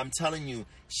da-da-da-da. And I'm telling you,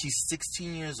 she's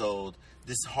 16 years old.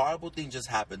 This horrible thing just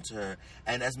happened to her.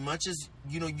 And as much as,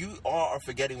 you all are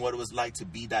forgetting what it was like to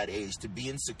be that age, to be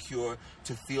insecure,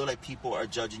 to feel like people are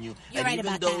judging you. You're right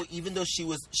about that. Even though she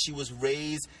was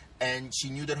raised and she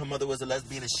knew that her mother was a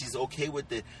lesbian and she's okay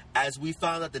with it, as we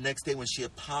found out the next day when she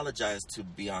apologized to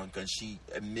Bianca and she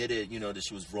admitted, that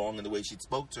she was wrong in the way she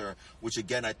spoke to her, which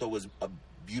again I thought was a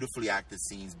beautifully acted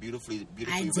scenes, beautifully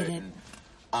written.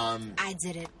 I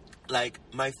did it. Like,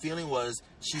 my feeling was,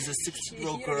 she's a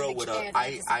 16-year-old girl with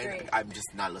I'm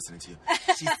just not listening to you.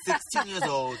 She's 16 years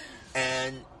old,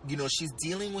 and, she's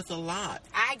dealing with a lot.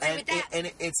 I agree with that.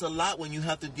 And it's a lot when you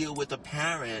have to deal with a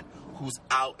parent who's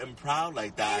out and proud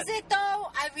like that. Is it, though?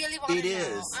 I really want to know. It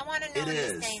is. I want to know in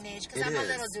this day and age, because I'm a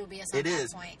little dubious on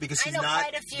that point. Because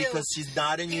she's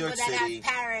not in New York City.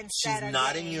 She's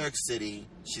not in New York City.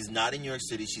 She's not in New York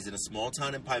City. She's in a small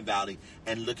town in Pine Valley,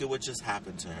 and look at what just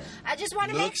happened to her. I just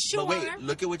want to make sure. But wait,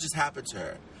 look at what just happened to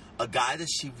her. A guy that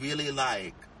she really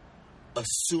liked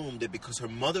assumed that because her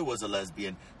mother was a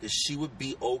lesbian, that she would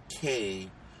be okay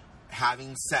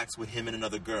having sex with him and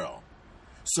another girl.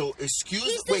 So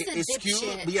excuse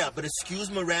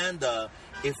Miranda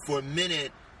if for a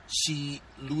minute she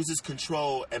loses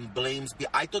control and blames.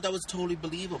 I thought that was totally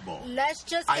believable. Let's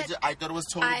just. I thought it was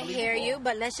totally believable. I hear you,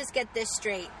 but let's just get this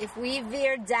straight. If we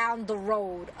veer down the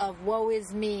road of "woe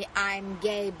is me, I'm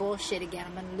gay" bullshit again,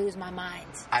 I'm gonna lose my mind.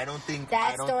 I don't think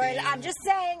that story. Think, I'm just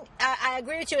saying. I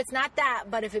agree with you. It's not that,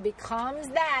 but if it becomes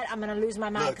that, I'm gonna lose my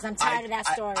mind because I'm tired of that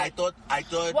story. I thought.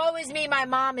 "Woe is me, my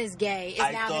mom is gay"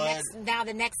 is now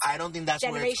the next. I don't think that's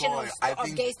generation where it's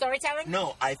going. of gay storytelling.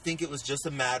 No, I think it was just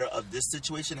a matter of this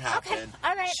situation happened. Okay,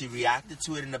 all right. She reacted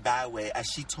to it in a bad way. As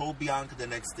she told Bianca the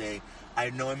next day, I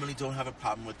normally don't have a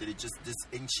problem with it. It just this,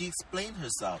 and she explained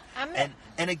herself.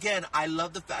 And again, I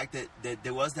love the fact that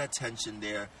there was that tension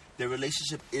there. Their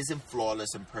relationship isn't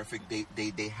flawless and perfect.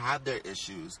 They have their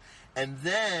issues. And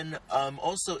then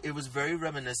also it was very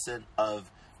reminiscent of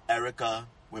Erica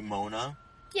with Mona.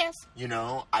 Yes. You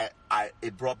know,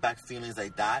 it brought back feelings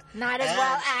like that. Not as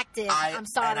well acted. I'm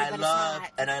sorry, but it's not.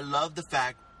 And I love the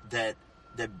fact that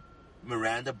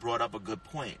Miranda brought up a good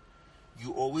point.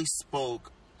 You always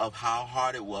spoke of how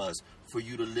hard it was for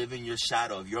you to live in your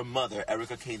shadow of your mother,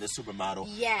 Erica Kane, the supermodel.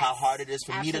 Yes. How hard it is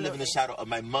for me to live in the shadow of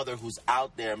my mother who's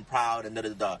out there and proud and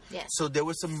da-da-da. Yes. So there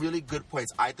were some really good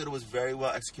points. I thought it was very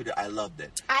well executed. I loved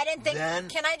it. I didn't think...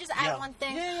 can I just add one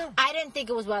thing? Yeah. I didn't think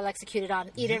it was well executed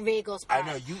on Eden Regal's part. I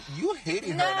know. You hated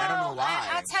her, and I don't know why.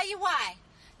 I'll tell you why.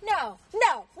 No.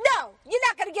 You're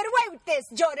not going to get away with this,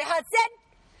 Jordan Hudson.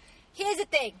 Here's the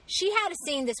thing. She had a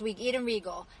scene this week, Eden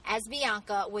Regal, as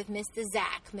Bianca with Mr.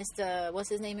 Zach. What's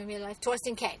his name in real life?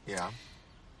 Torsten K. Yeah.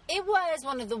 It was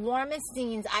one of the warmest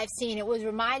scenes I've seen. It was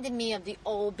reminding me of the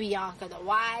old Bianca, the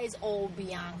wise old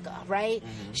Bianca, right?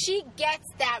 Mm-hmm. She gets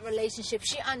that relationship.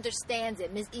 She understands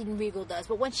it. Miss Eden Regal does.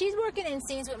 But when she's working in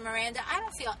scenes with Miranda, I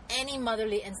don't feel any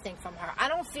motherly instinct from her. I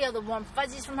don't feel the warm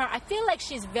fuzzies from her. I feel like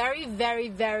she's very, very,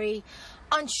 very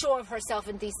unsure of herself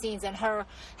in these scenes and how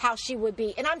she would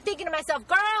be. And I'm thinking to myself,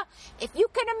 girl, if you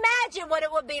can imagine what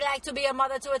it would be like to be a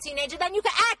mother to a teenager, then you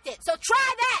can act it. So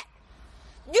try that.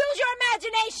 Use your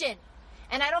imagination.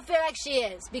 And I don't feel like she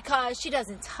is, because she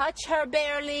doesn't touch her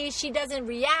barely. She doesn't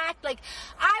react. Like,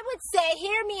 I would say,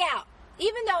 hear me out.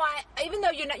 Even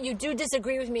though you do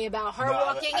disagree with me about her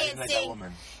walking in,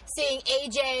 seeing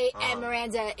AJ and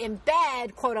Miranda in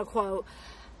bed, quote unquote,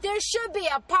 there should be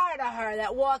a part of her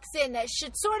that walks in that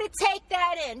should sort of take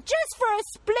that in just for a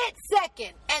split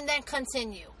second and then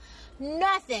continue.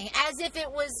 Nothing, as if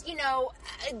it was,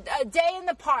 a day in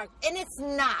the park, and it's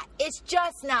not. It's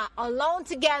just not. Alone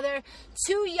together,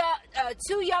 two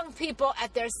young people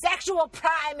at their sexual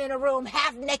prime in a room,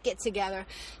 half naked together.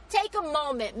 Take a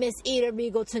moment, Miss Eden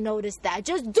Regal, to notice that.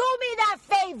 Just do me that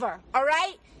favor, all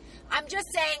right? I'm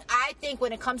just saying, I think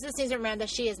when it comes to the scenes with Miranda,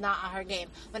 she is not on her game.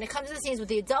 When it comes to the scenes with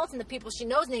the adults and the people she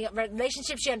knows and the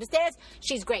relationships she understands,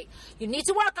 she's great. You need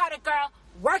to work on it, girl.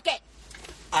 Work it.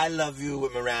 I love you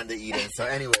with Miranda Eden. So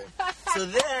anyway, so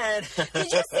then...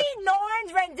 Did you see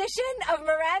Norn's rendition of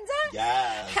Miranda?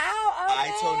 Yes. How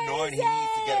amazing. I told Norn he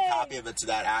needs to get a copy of it to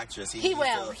that actress. He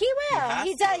will. He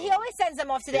always sends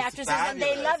them off to the actresses, and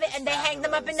they love it, and they hang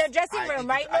them up in their dressing room,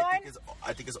 right, Norn?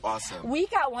 I think it's awesome. We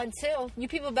got one, too. You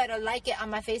people better like it on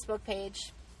my Facebook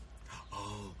page.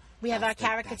 Oh. We have our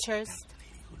caricatures. That's the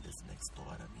lady who lives next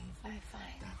door to me. All right, fine.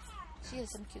 She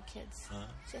has some cute kids. Huh?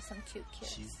 She has some cute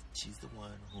kids. She's the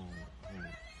one who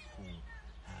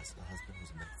has the husband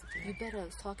who's Mexican. You better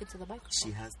talk into the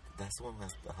microphone. That's the one who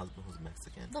has the husband who's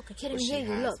Mexican. Look, I can't even hear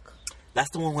you. Look. That's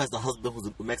the one who has the husband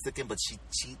who's Mexican, but she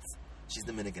cheats. She's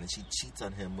Dominican, and she cheats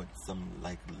on him with some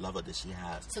lover that she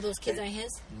has. So those kids aren't his?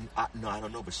 No, I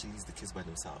don't know, but she leaves the kids by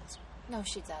themselves. No,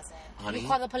 she doesn't. Honey, you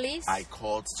call the police? I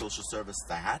called social services.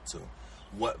 I had to.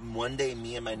 One day,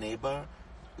 me and my neighbor,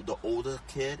 the older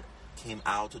kid, came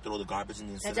out to throw the garbage in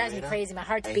the incinerator. That drives me crazy. My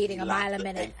heart's beating a mile a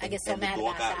minute. I get so mad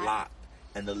about that. The door got locked,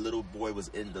 and the little boy was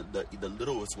in the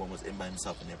littlest one was in by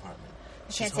himself in the apartment.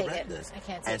 I can't take it. I can't take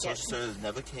it. And social services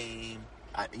never came.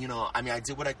 I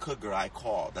did what I could, girl. I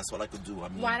called. That's what I could do.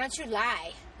 Why don't you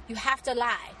lie? You have to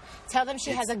lie. Tell them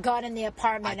she has a gun in the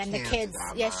apartment and the kids.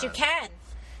 Yes, you can.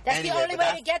 That's the only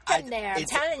way to get them there. I'm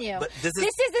telling you. This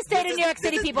is the state of New York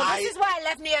City, people. This is why I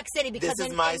left New York City, because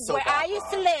where I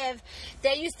used to live,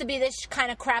 there used to be this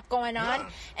kind of crap going on,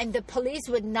 and the police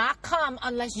would not come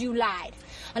unless you lied.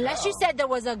 Unless you said there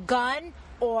was a gun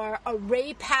or a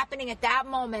rape happening at that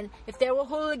moment. If there were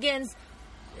hooligans...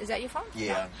 Is that your phone?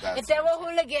 Yeah. No. If there were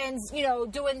hooligans,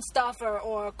 doing stuff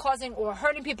or causing or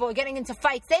hurting people or getting into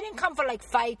fights, they didn't come for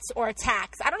fights or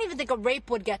attacks. I don't even think a rape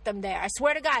would get them there. I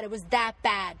swear to God, it was that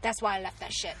bad. That's why I left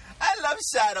that shit. I love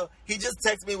Shadow. He just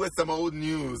texted me with some old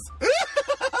news.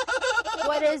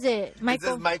 What is it? It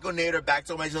says Michael Nader back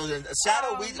to All My Children.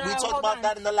 Shadow, we talked about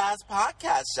that in the last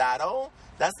podcast, Shadow.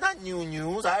 That's not new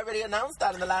news. I already announced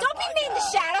that in the last podcast. Don't be mean to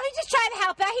Shadow. He's just trying to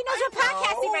help out. He knows we're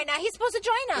podcasting right now. He's supposed to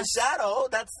join us. The Shadow,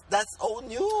 that's old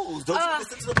news. Don't you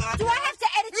listen to the podcast? Do I have to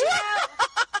edit you out?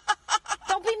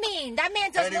 Don't be mean. That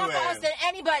man does more for us than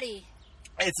anybody.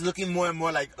 It's looking more and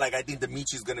more like I think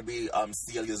Dimitri's going to be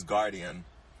Celia's guardian.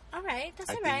 All right, that's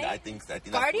all right. I think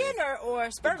Guardian or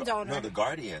sperm donor? No, the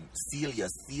guardian. Celia.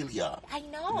 I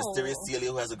know. Mysterious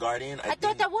Celia who has a guardian. I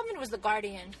thought that woman was the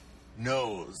guardian.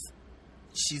 Knows.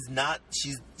 She's not.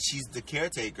 She's the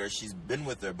caretaker. She's been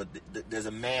with her, but there's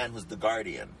a man who's the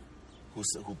guardian,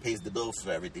 who pays the bill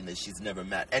for everything that she's never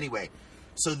met. Anyway,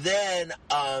 so then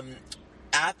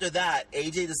after that,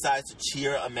 AJ decides to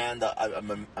cheer Miranda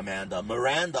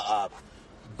up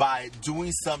by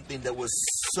doing something that was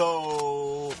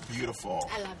so beautiful.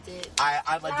 I loved it.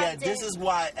 This is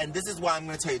why I'm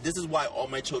going to tell you. This is why All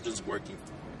My Children's working.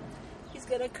 He's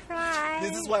gonna cry.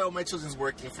 This is why All My Children's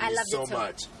working for me so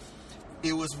much.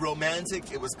 It was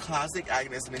romantic. It was classic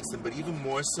Agnes Nixon, but even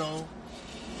more so,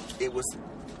 it was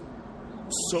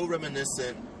so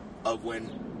reminiscent of when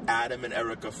Adam and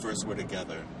Erica first were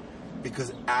together.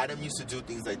 Because Adam used to do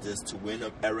things like this to win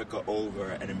Erica over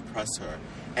and impress her.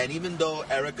 And even though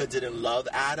Erica didn't love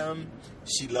Adam,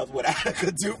 she loved what Adam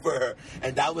could do for her.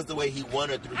 And that was the way he won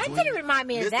her through doing... That didn't remind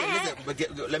me of that.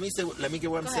 Let me get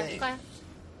what I'm saying. Go ahead.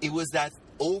 It was that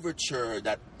overture,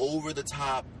 that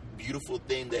over-the-top, beautiful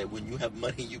thing that when you have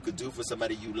money, you could do for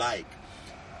somebody you like.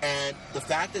 And the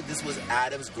fact that this was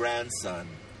Adam's grandson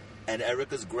and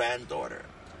Erica's granddaughter,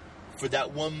 for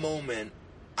that one moment...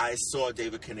 I saw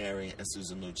David Canary and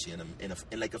Susan Lucci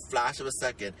in like a flash of a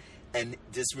second, and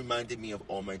this reminded me of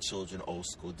All My Children old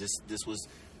school. This was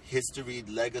history,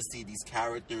 legacy. These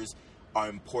characters are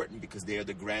important because they are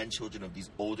the grandchildren of these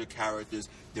older characters.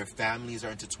 Their families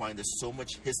are intertwined. There's so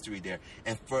much history there.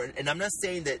 And I'm not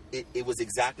saying that it was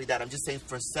exactly that. I'm just saying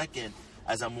for a second,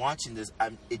 as I'm watching this,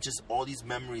 all these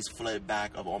memories flooded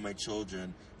back of All My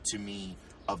Children to me,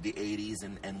 of the 80s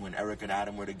and when Eric and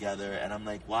Adam were together, and I'm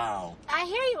like, wow. I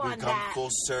hear you on that. We've come full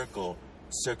circle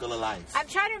of life. I'm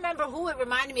trying to remember who it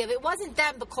reminded me of. It wasn't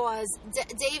them because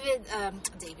David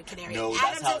Canary. No,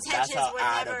 Adam's intentions were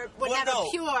never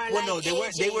pure. Well, no,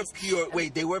 they were pure.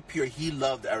 Wait, they were pure. He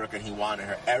loved Erica and he wanted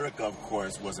her. Erica, of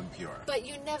course, wasn't pure. But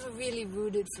you never really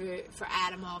rooted for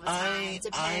Adam all the time.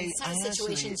 Depends. Some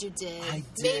situations you did. I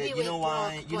did. Maybe you with know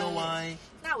why? You know why?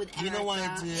 Not with Erica. You know why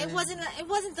I did? It wasn't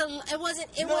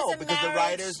because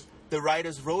marriage. the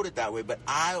writers wrote it that way, but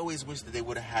I always wish that they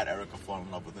would have had Erica fall in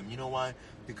love with him. You know why?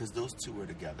 Because those two were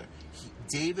together.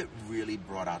 David really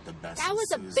brought out the best. That was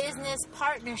Susan. a business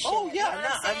partnership. Oh yeah, you know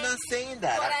I'm not saying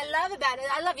that. What I love about it,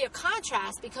 I love your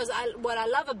contrast because what I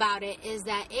love about it is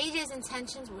that AJ's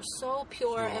intentions were so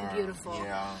pure and beautiful.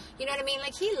 Yeah. You know what I mean?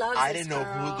 Like he loves. I didn't know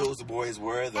who those boys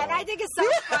were though. And I think it's so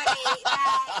funny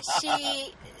that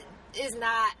she is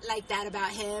not like that about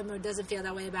him or doesn't feel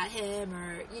that way about him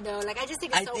or, like I just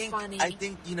think it's so funny. I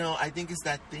think it's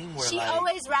that thing where she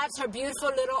always wraps her beautiful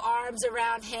little arms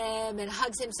around him and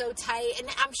hugs him so tight, and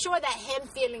I'm sure that him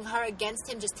feeling her against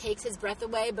him just takes his breath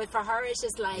away, but for her it's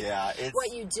just like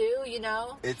what you do, and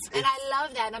I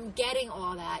love that, and I'm getting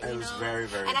all that, It was very,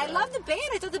 very and good. I love the band.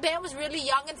 I thought the band was really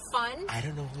young and fun. I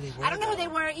don't know who they were. I don't know who they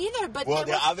were either, but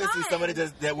they're obviously fun. somebody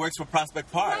that works for Prospect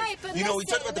Park. Right, but we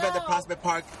talked about the fact that Prospect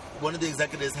Park, one of the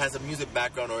executives has a music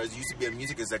background or used to be a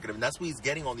music executive, and that's where he's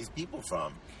getting all these people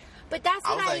from. But that's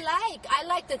what I like. I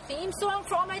like the theme song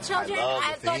for All My Children.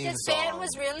 I thought this band was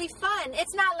really fun.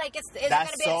 It's not like it's going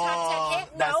to be a top 10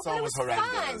 hit. That No, song but it was was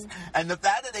horrendous. fun. And the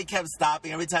fact that they kept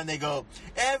stopping every time they go,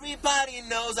 everybody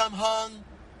knows I'm hung.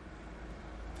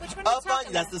 Which one are you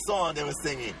talking about? That's the song they were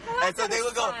singing. Oh, and so they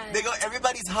would go,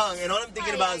 everybody's hung. And all I'm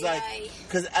thinking about is like,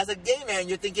 because as a gay man,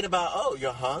 you're thinking about, oh,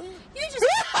 you're hung? You just,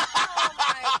 oh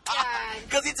my God.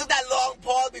 Because he took that long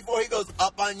pause before he goes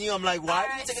up on you. I'm like, why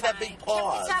are you taking that big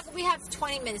pause? We have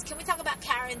 20 minutes. Can we talk about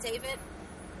Karen David?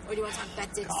 Or do you want to talk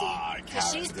about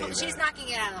Dixie? Because she's knocking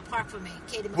it out of the park for me.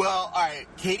 Katie McLean. Well, all right,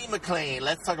 Katie McLean.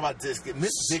 Let's talk about Dixie.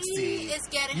 Miss Dixie is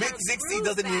getting Miss her Dixie groove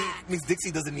doesn't back. need Miss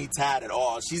Dixie doesn't need Tad at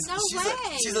all. She's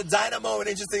a dynamo and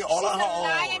interesting all on her own.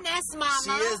 She's a lioness mama.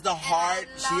 She is the heart.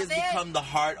 She has it. become the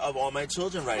heart of All My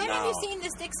Children right when now. Have you seen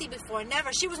this Dixie before?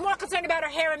 Never. She was more concerned about her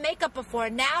hair and makeup before.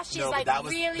 Now she's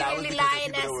really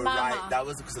lioness mama. That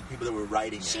was because of people that were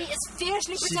writing it. She is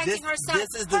fiercely protecting her son.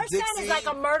 Her son is like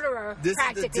a murderer, practically. This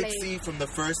is the Dixie from the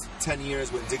first 10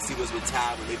 years when Dixie was with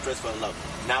Tab when they first fell in love.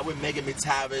 Now when Megan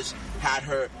McTavish had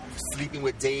her sleeping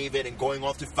with David and going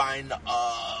off to find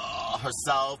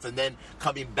herself and then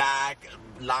coming back,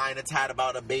 lying a tad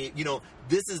about a baby. You know,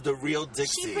 this is the real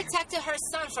Dixie. She protected her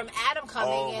son from Adam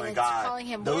coming in and calling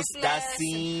him worthless. That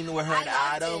scene with her and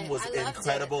Adam was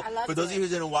incredible. For those of you who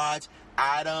didn't watch,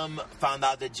 Adam found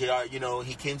out that JR, you know,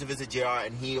 he came to visit JR,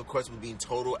 and he, of course, was being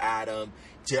total Adam.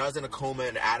 JR's in a coma,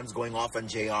 and Adam's going off on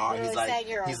JR. He's like,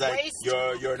 you're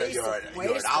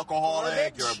an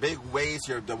alcoholic. You're a big waste.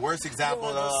 You're the worst example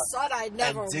of. Son I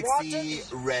never and Dixie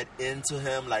read into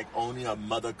him like only a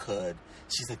mother could.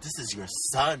 She's like, this is your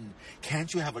son.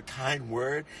 Can't you have a kind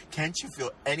word? Can't you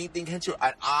feel anything? Can't you?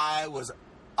 And I was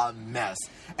a mess.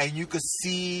 And you could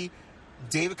see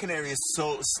David Canary is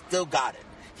still got it.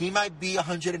 He might be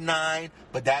 109,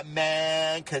 but that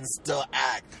man can still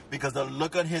act. Because the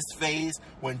look on his face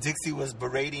when Dixie was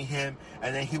berating him,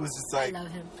 and then he was just like, I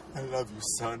love him. I love you,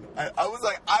 son. I was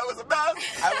like, I was a mess.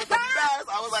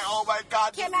 I was like, oh my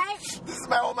God. This is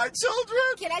all my children.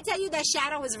 Can I tell you that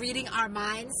Shadow is reading our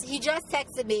minds? He just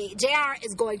texted me, JR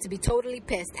is going to be totally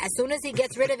pissed. As soon as he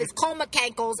gets rid of his coma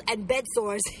cankles and bed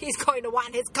sores, he's going to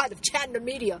want his cut of Chandler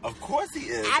Media. Of course he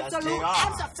is. Absolutely.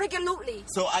 Absolutely.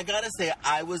 So I gotta say,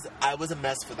 I was a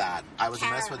mess for that. I was a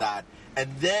mess for that. And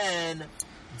then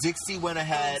Dixie went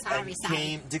ahead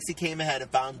Dixie came ahead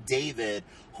and found David,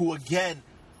 who again,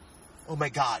 oh my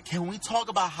God, can we talk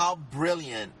about how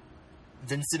brilliant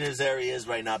Vincent Azari is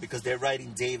right now? Because they're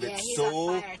writing David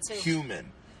so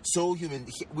human. So human.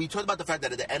 We talked about the fact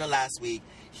that at the end of last week,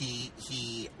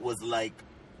 he was like,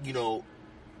 you know,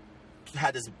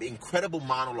 had this incredible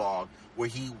monologue where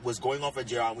he was going off at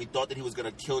JR, and we thought that he was going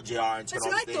to kill JR and turn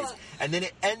all these things. And then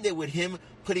it ended with him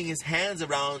putting his hands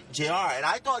around JR, and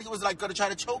I thought he was like going to try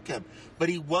to choke him, but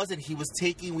he wasn't.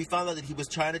 We found out that he was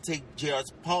trying to take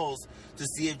JR's pulse to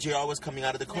see if JR was coming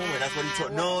out of the coma. And that's what he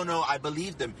told. No, I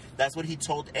believed him. That's what he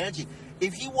told Angie.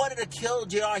 If he wanted to kill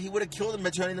JR, he would have killed him by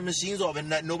turning the machines off,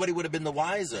 and that nobody would have been the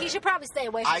wiser. He should probably stay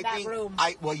away from that room.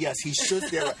 Well, yes, he should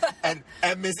stay away. And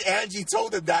Miss Angie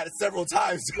told him that several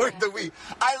times during the week.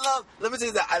 Let me tell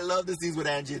you that, I love the scenes with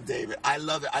Angie and David. I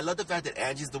love it. I love the fact that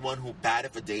Angie's the one who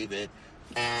batted for David.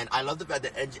 And I love the fact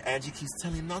that Angie keeps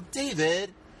telling him, no,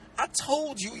 David, I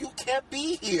told you can't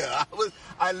be here.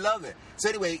 I love it. So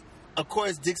anyway, of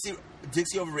course, Dixie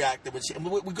overreacted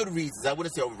with good reasons. I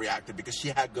wouldn't say overreacted because she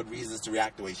had good reasons to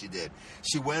react the way she did.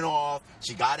 She went off.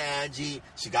 She got Angie.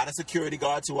 She got a security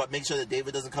guard to make sure that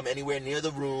David doesn't come anywhere near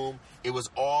the room. It was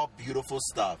all beautiful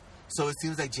stuff. So it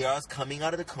seems like JR's coming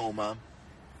out of the coma.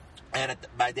 And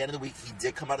by the end of the week, he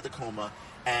did come out of the coma.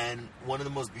 And one of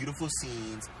the most beautiful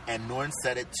scenes, and Norn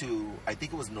said it too, I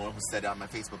think it was Norn who said it on my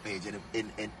Facebook page,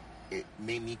 and it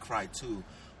made me cry too,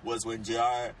 was when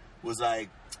JR was like,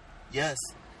 yes,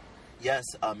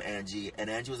 Angie. And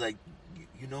Angie was like,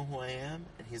 you know who I am?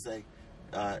 And he's like,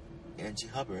 Angie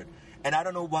Hubbard. And I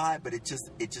don't know why, but it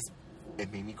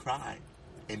made me cry.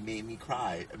 It made me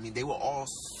cry. I mean, they were all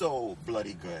so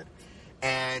bloody good.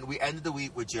 And we ended the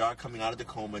week with JR coming out of the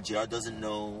coma. JR doesn't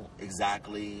know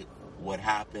exactly what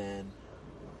happened.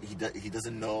 He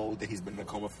doesn't know that he's been in a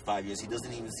coma for 5 years. He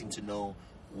doesn't even seem to know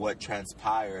what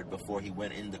transpired before he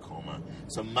went in the coma.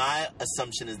 So my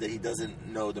assumption is that he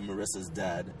doesn't know that Marissa's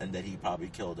dead and that he probably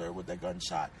killed her with that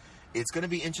gunshot. It's going to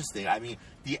be interesting. I mean,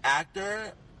 the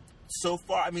actor, so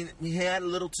far, I mean, he had a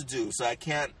little to do, so I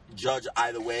can't judge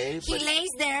either way. He lays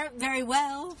there very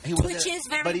well. He twitches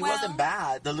very well. But he wasn't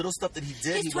bad. The little stuff that he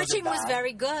did, his twitching was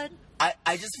very good.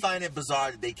 I just find it bizarre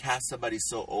that they cast somebody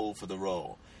so old for the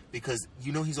role. Because,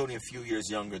 you know, he's only a few years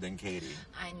younger than Katie.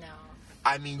 I know.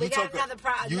 I mean, we got another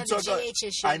GH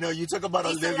issue. I know, you talk about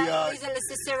Olivia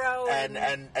Cicero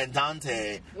and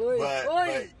Dante. But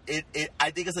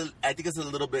I think it's a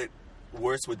little bit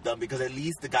worse with them because at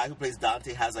least the guy who plays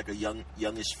Dante has like a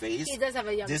youngish face. He does have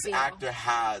a young This feel. actor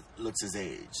looks his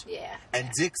age. Yeah. And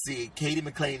Dixie, Katie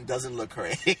McLean doesn't look her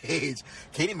age.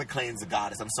 Katie McLean's a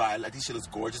goddess. I'm sorry. I think she looks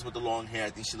gorgeous with the long hair. I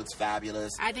think she looks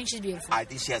fabulous. I think she's beautiful. I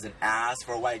think she has an ass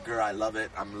for a white girl. I love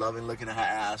it. I'm loving looking at her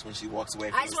ass when she walks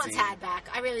away from the scene. I just want Tad back.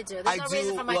 I really do. There's no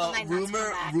reason for Michael Knight not to come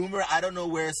back. Rumor, I don't know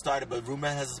where it started, but rumor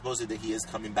has it supposedly that he is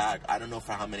coming back. I don't know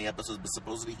for how many episodes, but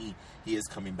supposedly he is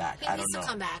coming back. I don't know. He needs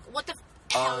to come back. What the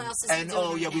hell else is he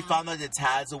doing we found out that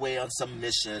Tad's away on some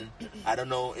mission. I don't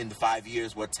know in the 5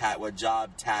 years what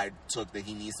job Tad took that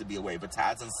he needs to be away, but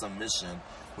Tad's on some mission.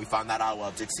 We found that out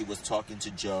while Dixie was talking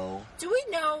to Joe. Do we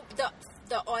know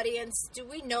the audience? Do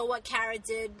we know what Kara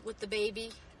did with the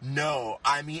baby? No,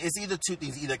 I mean it's either two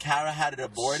things: either Kara had it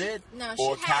aborted,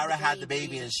 or Kara had the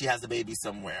baby and she has the baby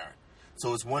somewhere.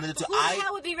 So it's one of the two. Who the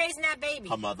hell would be raising that baby?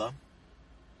 Her mother.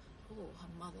 Oh, her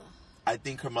mother. I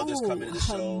think her mother's coming to the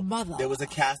show. Mother. There was a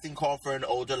casting call for an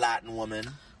older Latin woman.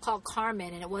 called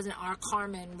Carmen, and it wasn't our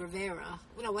Carmen Rivera.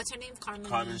 No, what's her name?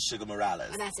 Carmen Sugar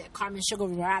Morales. Oh, that's it. Carmen Sugar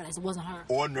Morales. It wasn't her.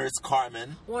 Or Nurse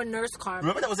Carmen.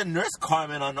 Remember that was a Nurse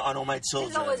Carmen on All My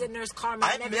Children. I know it was a Nurse Carmen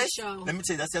on every show. Let me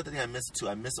tell you, that's the other thing I miss too.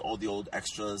 I miss all the old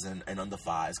extras and under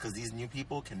fives because these new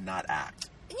people cannot act.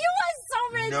 You are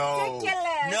so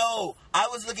ridiculous. No, I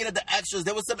was looking at the extras.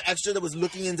 There was some extra that was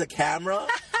looking into camera.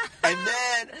 And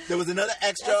then there was another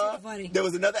extra. That's so funny. There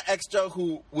was another extra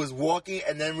who was walking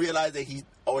and then realized that he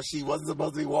or she wasn't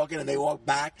supposed to be walking, and they walked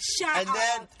back. Shut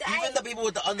up. Even the people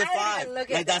with the under five, like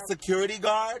that security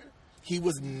guard, he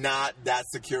was not that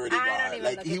security guard.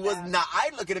 Like he was not.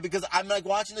 I look at it because I'm like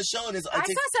watching the show and it's. I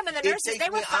saw some of the nurses. They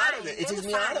were fine. It takes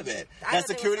me out of it. That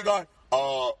security guard.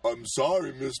 I'm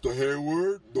sorry, Mr.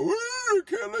 Hayward. I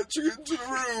can't let you into the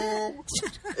room.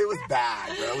 It was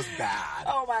bad, bro. It was bad.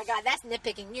 Oh, my God. That's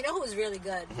nitpicking. You know who was really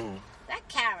good? Mm-hmm. That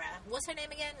Cara. What's her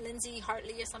name again? Lindsay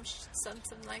Hartley or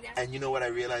something like that? And you know what I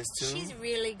realized, too? She's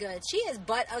really good. She is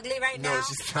butt ugly now. No,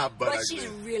 she's not butt ugly. But she's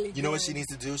really good. You know what she needs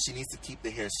to do? She needs to keep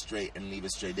the hair straight and leave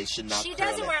it straight. They should not She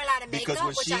curl doesn't wear a lot of makeup,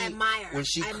 which I admire. When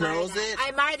she curls it... I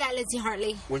admire that, Lindsay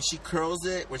Hartley. When she curls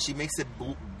it, when she makes it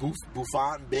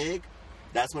bouffant big,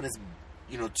 that's when it's,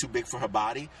 too big for her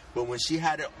body. But when she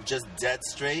had it just dead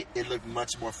straight, it looked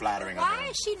much more flattering on her. Why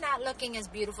is she not looking as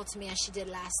beautiful to me as she did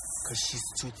last? Because she's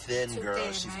too thin,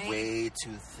 girl. She's way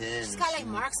too thin. She's got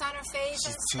marks on her face.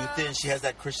 She's too thin. She has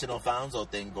that Christian Alfonso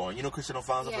thing going. You know Christian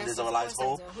Alfonso from This Our Lives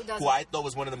Hope? Who I thought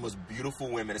was one of the most beautiful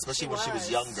women, especially when she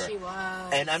was younger. She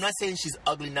was. And I'm not saying she's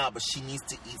ugly now, but she needs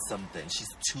to eat something. She's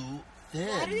too thin.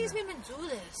 Why do these women do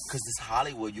this? Because it's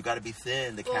Hollywood. You got to be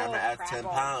thin. The camera adds 10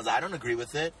 pounds. I don't agree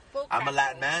with it. I'm a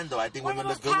Latin man, though. I think women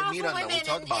look good with meat on them. We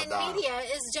talk about that. In media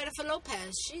is Jennifer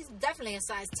Lopez. She's definitely a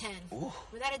size 10. Ooh.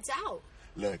 Without a doubt.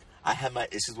 Look, I have my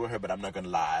issues with her, but I'm not going to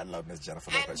lie. I love Miss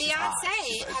Jennifer Lopez. And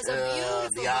Beyonce has a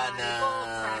beautiful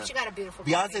body. She got a beautiful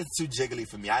body. Beyonce is too jiggly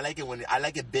for me. I like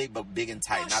it big, but big and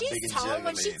tight, not big and jiggly.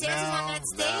 When she dances on that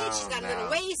stage, she's got a little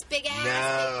waist, big ass, big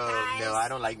thighs. No, I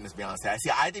don't like Miss Beyonce.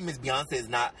 I think Miss Beyonce is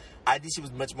not... I think she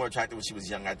was much more attractive when she was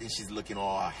young. I think she's looking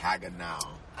all haggard now.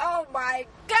 Oh, my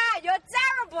God. You're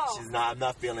terrible. She's not... I'm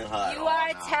not feeling her. You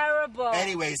are terrible.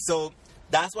 Anyway, so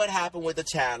that's what happened with the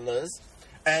Chandlers.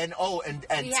 And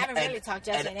we haven't really talked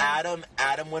Jesse. And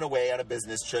Adam went away on a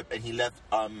business trip, and he left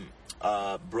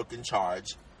Brooke in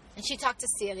charge. And she talked to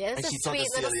Celia. It's a sweet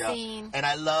little scene. And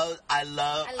I'm loving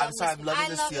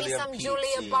the Celia some and Pete Julia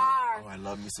scene. Barr. Oh, I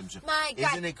love me some Julia. My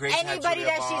God. Isn't it great Anybody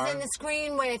that she's in the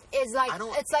screen with is like,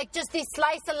 it's like just these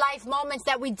slice of life moments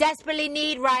that we desperately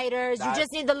need, writers. You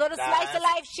just need the little slice of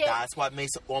life shit. That's what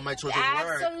makes All My Children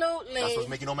work. Absolutely. That's what's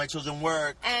making All My Children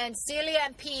work. And Celia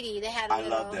and Petey, they had a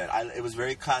little... I loved it. It was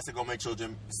very classic All My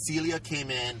Children. Celia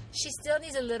came in. She still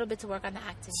needs a little bit to work on the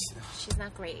acting. She's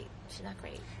not great.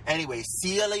 Anyway,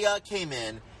 Celia came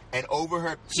in, and over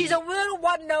her... She's a little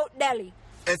one-note Nelly.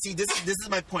 And see, this is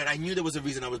my point. I knew there was a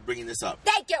reason I was bringing this up.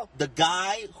 Thank you. The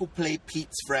guy who played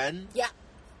Pete's friend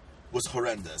was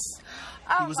horrendous.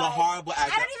 Oh, he was a horrible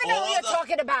actor. I don't even know what you're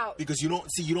talking about. Because you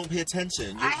don't pay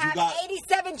attention. I have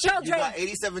 87 children. You got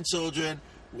 87 children.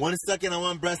 One is sucking on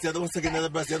one breast, the other one's sucking the other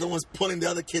breast. The other one's pulling the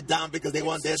other kid down because they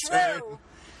want their turn.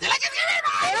 They're like,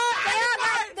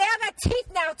 they all got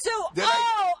teeth now, too.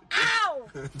 Ow!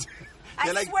 I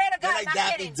swear to God, they're like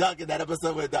Daffy Duck in that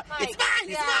episode with it's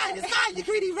mine, you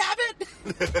greedy rabbit.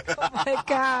 Oh my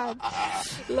God,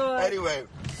 Lord. Anyway,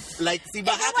 see,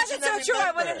 but how can you not remember?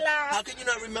 I wouldn't laugh. How can you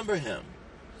not remember him?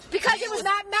 Because it was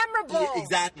not memorable. Yeah,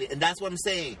 exactly, and that's what I'm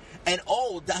saying. And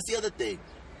that's the other thing.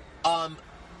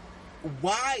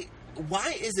 Why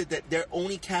is it that they're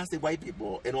only casting white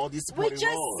people in all these supporting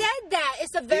roles? We just said that.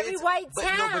 It's a very white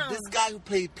town. But this guy who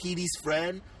played Petey's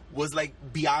friend was like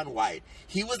beyond white.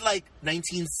 He was like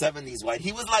 1970s white.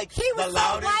 He was like the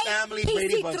Loudon family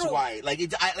Brady Bunch white. I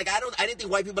didn't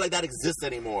think white people like that exist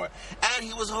anymore. And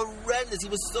he was horrendous. He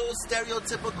was so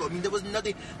stereotypical. I mean, there was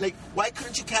nothing like, why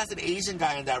couldn't you cast an Asian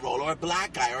guy in that role, or a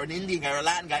black guy, or an Indian guy, or a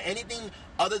Latin guy, anything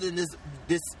other than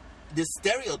this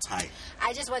stereotype?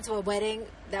 I just went to a wedding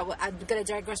I'm gonna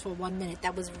digress for 1 minute.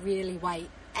 That was really white,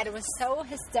 and it was so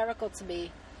hysterical to me.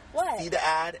 What? See the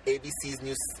ad? ABC's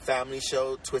new family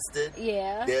show, Twisted?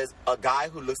 Yeah. There's a guy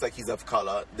who looks like he's of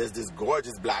color. There's this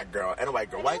gorgeous black girl and a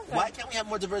white girl. Why can't we have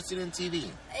more diversity in TV?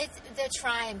 They're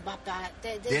trying, Papa.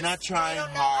 They're not trying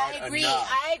hard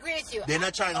enough. I agree with you. They're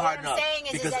not trying hard enough. What I'm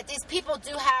saying is that these people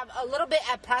do have a little bit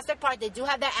at Prospect Park. They do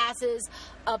have their asses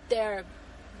up there.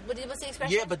 what's the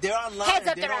expression? Yeah, but they're online. Heads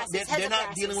up their asses. They're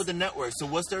not dealing with the network. So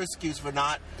what's their excuse for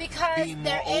not being more open? Because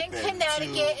they're in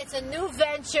Connecticut. It's a new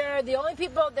venture. The only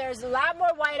people, there's a lot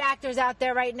more white actors out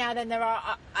there right now than there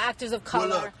are actors of color.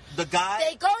 Well, look, the guy...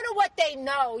 They go to what they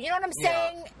know. You know what I'm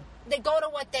saying? They go to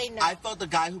what they know. I felt the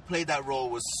guy who played that role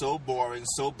was so boring,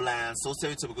 so bland, so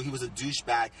stereotypical. He was a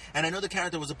douchebag. And I know the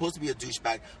character was supposed to be a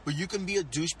douchebag, but you can be a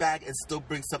douchebag and still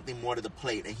bring something more to the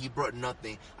plate. And he brought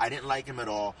nothing. I didn't like him at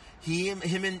all. Him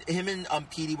and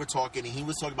Petey were talking, and he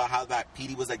was talking about how that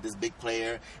Petey was like this big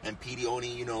player, and Petey only,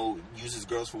 uses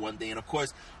girls for one thing. And of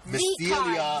course, Miss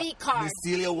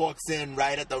Celia walks in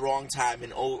right at the wrong time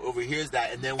and overhears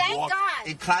that, and then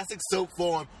in classic soap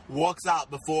form, walks out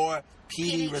before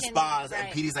Petey responds,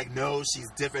 and Petey's like, no, she's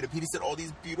different. And Petey said all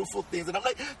these beautiful things, and I'm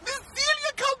like, Miss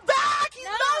Celia, come back! He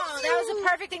loves you! That was a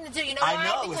perfect thing to do. You know why? I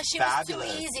know, because she was too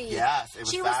easy. Yes, it was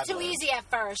She was too easy at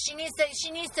first. She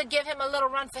needs to give him a little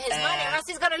run for his money, or else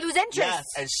he's gonna lose interest. Yes,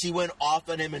 and she went off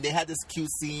on him, and they had this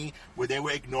cute scene where they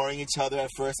were ignoring each other at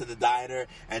first at the diner,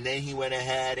 and then he went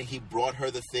ahead and he brought her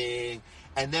the thing,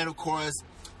 and then of course,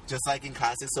 just like in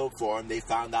classic soap form, they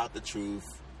found out the truth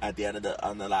at the end of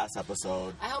on the last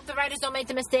episode. I hope the writers don't make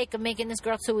the mistake of making this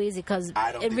girl too easy, because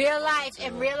in real life,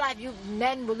 you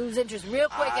men will lose interest real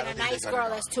quick in a nice girl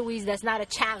that's too easy. That's not a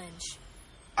challenge.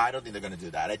 I don't think they're going to do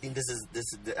that. I think this is.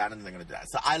 I don't think they're going to do that.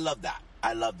 So I love that.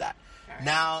 Right.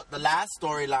 Now the last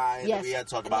storyline that we had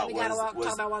to talk about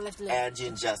was Angie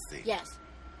and Jesse. Yes.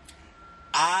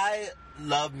 I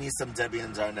love me some Debbie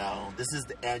and Darnell. This is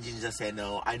the Angie and Jesse I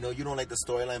know. I know you don't like the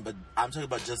storyline, but I'm talking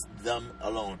about just them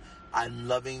alone. I'm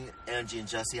loving Angie and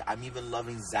Jesse. I'm even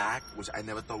loving Zach, which I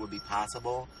never thought would be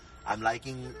possible. I'm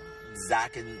liking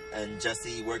Zach and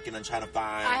Jesse working on trying to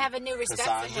find I have a new respect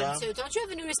Cassandra. for him, too. Don't you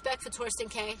have a new respect for Torsten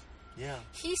K? Yeah.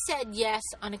 He said yes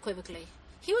unequivocally.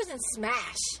 He was in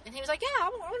Smash, and he was like, yeah,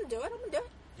 I'm going to do it.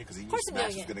 Because he knew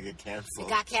Smash was going to get canceled. It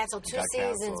got canceled. Two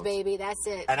seasons, baby. That's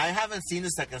it. And I haven't seen the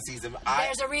second season.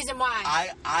 There's a reason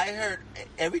why. I heard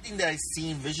everything that I've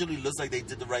seen visually looks like they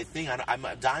did the right thing. I'm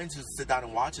dying to sit down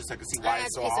and watch it so I can see why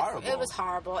it's so horrible. It was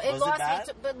horrible. It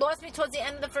lost me towards the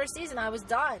end of the first season. I was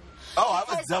done. Oh,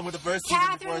 I was done with the first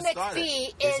season before it started. Catherine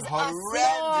McPhee is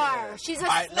horrendous. She's a All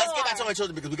right, let's get back to my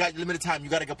children because we got limited time. You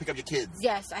got to go pick up your kids.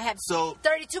 Yes, I have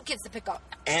 32 kids to pick up.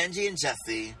 Angie and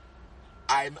Jesse.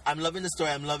 I'm loving the story.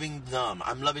 I'm loving them.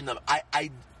 I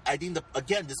think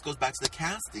again, this goes back to the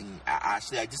casting.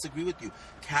 Ashley, I disagree with you.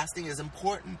 Casting is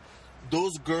important.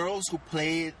 Those girls who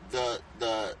played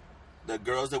the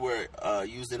girls that were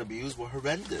used and abused were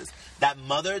horrendous. That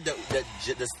mother that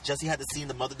Jesse had to see,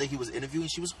 the mother that he was interviewing,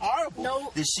 she was horrible.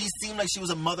 No. Did she seem like she was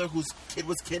a mother whose kid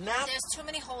was kidnapped? There's too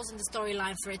many holes in the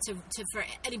storyline for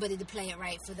anybody to play it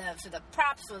right. For the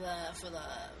props, for the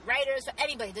writers, for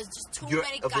anybody. There's just too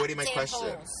many avoiding my question.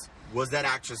 holes. Was that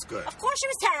actress good? Of course she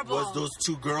was terrible. Was those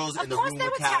two girls in the room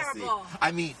with Cassie? Terrible.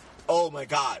 I mean, oh my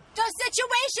God. The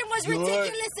situation was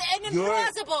ridiculous and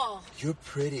implausible. You're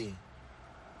pretty.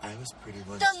 I was pretty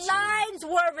much. The lines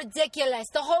were ridiculous.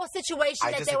 The whole situation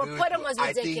that they were put in was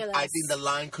ridiculous. I think the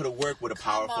line could have worked with a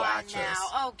powerful actress. Now.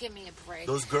 Oh, give me a break.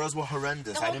 Those girls were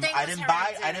horrendous. I didn't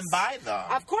buy them.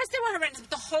 Of course they were horrendous,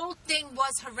 but the whole thing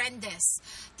was horrendous.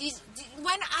 When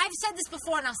I've said this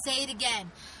before, and I'll say it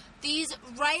again. These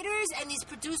writers and these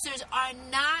producers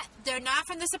they're not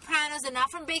from The Sopranos, they're not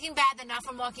from Breaking Bad, they're not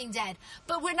from Walking Dead.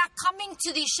 But we're not coming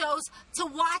to these shows to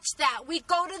watch that. We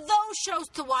go to those shows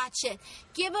to watch it.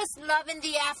 Give us Love in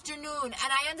the Afternoon.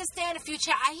 And I understand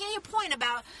I hear your point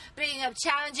about bringing up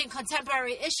challenging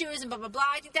contemporary issues and blah, blah, blah.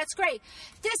 I think that's great.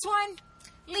 This one,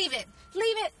 leave it.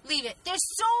 There's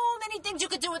so many things you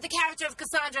could do with the character of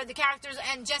Cassandra, the characters,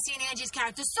 and Jesse and Angie's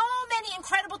characters. So many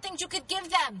incredible things you could give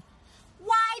them.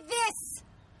 Why this?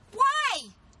 Why?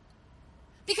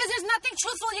 Because there's nothing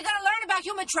truthful you're going to learn about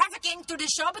human trafficking through this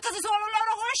show because it's all a load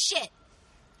of horse shit.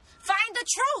 Find the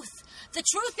truth. The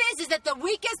truth is that the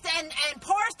weakest and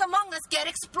poorest among us get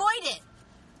exploited.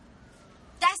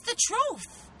 That's the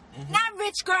truth. Mm-hmm. Not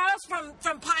rich girls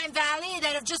from Pine Valley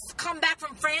that have just come back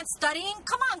from France studying.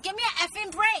 Come on, give me an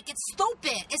effing break. It's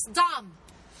stupid. It's dumb.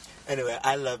 Anyway,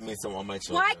 I love me some of my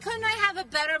children. Why couldn't I have a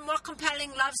better, more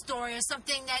compelling love story or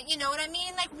something that, you know what I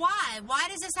mean? Like, why? Why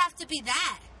does this have to be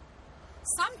that?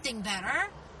 Something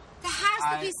better. There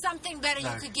has to be something better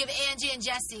you could give Angie and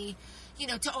Jesse,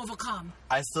 to overcome.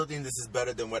 I still think this is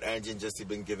better than what Angie and Jesse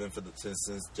been given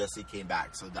since Jesse came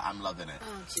back. So I'm loving it.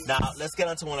 Oh, Jesus. Now, let's get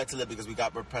on to One Night to Live because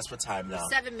we're pressed for time now.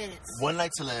 7 minutes. One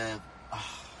Night to Live.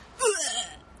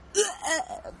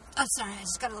 Oh, sorry. I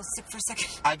just got a little sick for a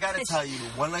second. I got to tell you,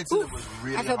 One Night to Live was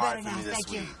really hard for me this Thank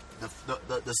week.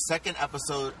 The second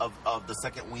episode of the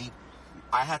second week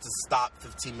I had to stop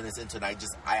 15 minutes into it. I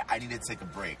needed to take a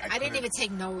break. I didn't even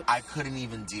take notes. I couldn't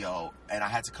even deal, and I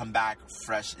had to come back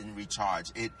fresh and recharge.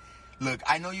 Look,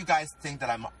 I know you guys think that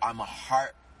I'm a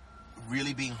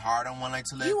really being hard on One Life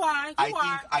to Live. You are.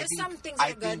 I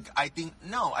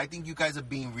think you guys are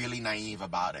being really naive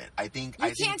about it. I think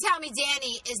you can't tell me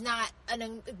Danny is not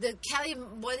the Kelly.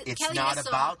 It's Kelly not Missile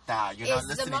about that. You're not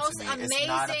listening the most to me. Amazing it's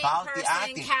not about the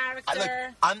acting.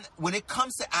 Character. When it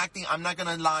comes to acting, I'm not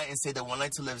gonna lie and say that One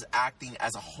Life to Live's acting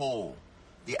as a whole,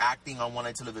 the acting on One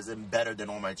Life to Live isn't better than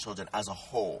All My Children as a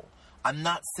whole. I'm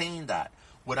not saying that.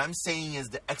 What I'm saying is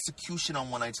the execution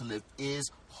on One Night to Live is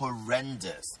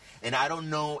horrendous. And I don't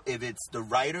know if it's the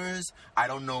writers. I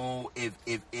don't know if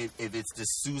it's the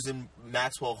Susan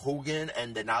Maxwell Hogan,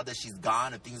 and that now that she's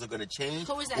gone, if things are going to change.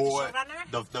 Who is that, the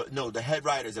showrunner? The head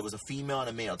writers. It was a female and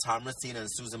a male, Tom Racina and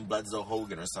Susan Bledsoe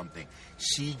Hogan or something.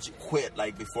 She quit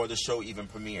before the show even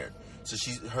premiered. So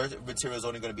her material is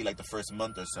only going to be the first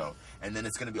month or so, and then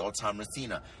it's going to be all Tom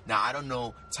Racina. Now I don't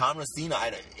know Tom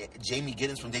Racina. Jamie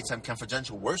Giddens from Daytime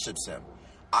Confidential worships him.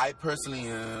 I personally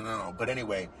don't know, but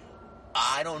anyway,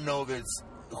 I don't know if it's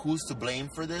who's to blame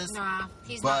for this. Nah,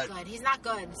 he's not good. He's not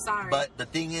good. Sorry. But the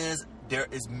thing is, there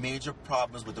is major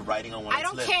problems with the writing on One Night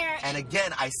to Live. I don't care. And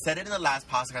again, I said it in the last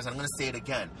podcast, and I'm going to say it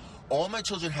again. All My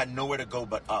Children had nowhere to go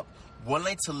but up. One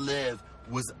Night to Live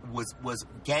was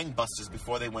gangbusters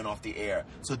before they went off the air.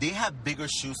 So they have bigger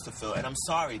shoes to fill. And I'm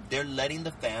sorry, they're letting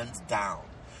the fans down.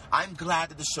 I'm glad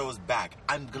that the show is back.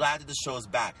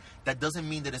 That doesn't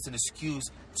mean that it's an excuse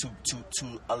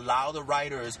to allow the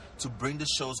writers to bring the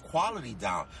show's quality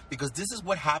down. Because this is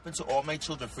what happened to All My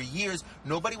Children. For years,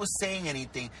 nobody was saying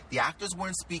anything. The actors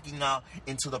weren't speaking out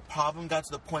until the problem got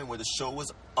to the point where the show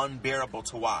was unbearable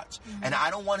to watch. Mm-hmm. And I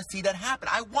don't want to see that happen.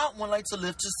 I want One Life to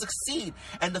Live to succeed.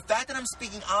 And the fact that I'm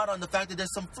speaking out on the fact that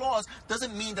there's some flaws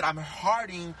doesn't mean that I'm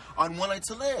harding on One Life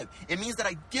to Live. It means that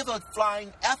I give a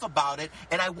flying F about it,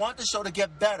 and I want the show to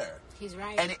get better. He's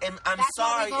right. And I'm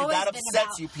sorry if that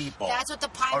upsets you people. That's what the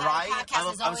Pineapple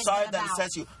Podcast is always I'm sorry been that about.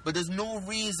 upsets you. But there's no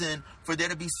reason for there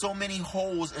to be so many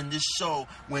holes in this show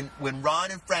when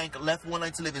Ron and Frank left One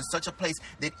Night to Live in such a place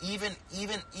that even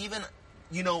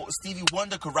Stevie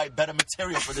Wonder could write better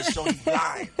material for this show. He's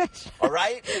blind. All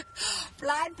right?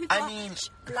 Blind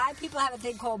people have a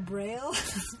thing called Braille.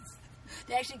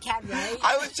 They actually can't write.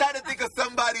 I was trying to think of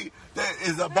somebody that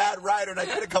is a bad writer, and I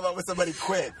couldn't come up with somebody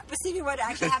quick. But Stevie Wonder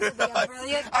actually has to be a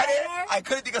brilliant writer. I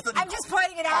couldn't think of something. I'm just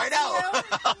pointing it out.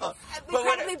 I know.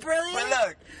 Incredibly brilliant.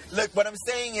 But look. What I'm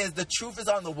saying is the truth is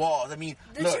on the walls. I mean,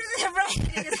 the truth is the writing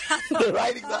is on the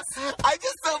walls. I'm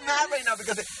just so mad right now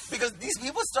because these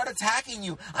people start attacking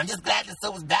you. I'm just glad the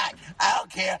show is back. I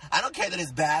don't care. I don't care that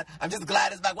it's bad. I'm just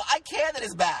glad it's back. Well, I care that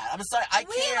it's bad. I'm sorry. I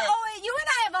care. You and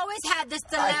I have always had this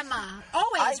dilemma.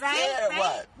 Always, right? Care, right?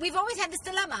 What? We've always had this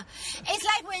dilemma. It's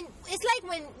like when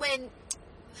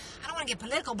I don't want to get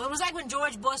political, but it was like when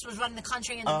George Bush was running the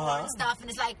country and the war and stuff, and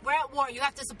it's like, we're at war, you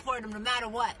have to support him no matter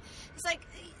what. It's like,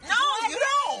 no, you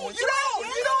don't. You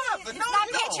don't have to. It's not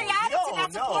patriotic to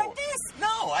not support this. No,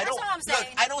 I don't. That's what I'm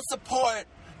saying. Look, I don't support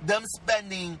them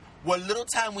spending what little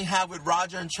time we have with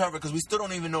Roger and Trevor, because we still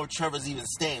don't even know if Trevor's even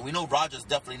staying. We know Roger's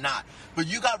definitely not. But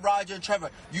you got Roger and Trevor.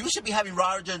 You should be having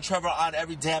Roger and Trevor on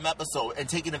every damn episode and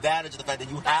taking advantage of the fact that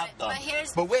you have them.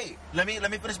 But wait, let me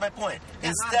finish my point.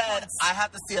 Instead, I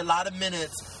have to see a lot of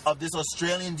minutes of this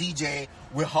Australian DJ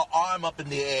with her arm up in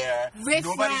the air.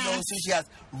 Nobody knows who she has.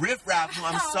 Riff Raff,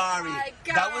 I'm sorry.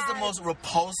 That was the most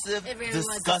repulsive,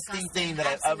 disgusting thing that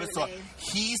I ever saw.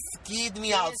 He skeeved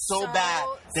me out so bad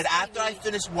that after I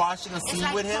finished watching a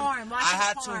scene with him, I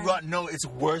had to run. No, it's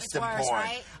worse than porn.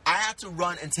 Right? I had to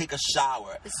run and take a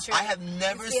shower. I have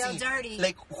never seen dirty.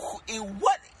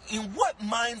 In what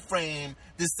mind frame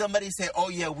did somebody say, "Oh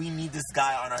yeah, we need this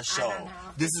guy on our show.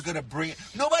 This is gonna bring"?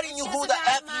 Nobody knew who the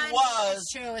F he was.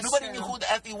 Nobody knew who the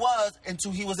F he was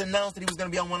until he was announced that he was gonna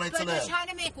be on One Night to Live. They're trying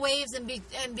to make waves and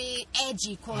be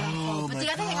edgy, quote unquote. But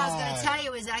the other thing I was gonna tell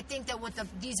you is that I think that with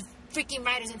these freaking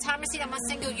writers, and Tom Racina, I'm gonna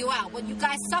single you out. What you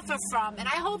guys suffer from, and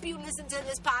I hope you listen to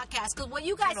this podcast, because what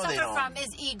you guys suffer from is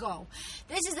ego.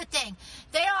 This is the thing.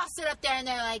 They all sit up there and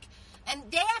they're like. And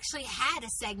they actually had a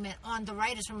segment on the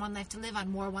writers from One Life to Live on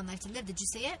More One Life to Live. Did you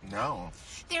see it? No.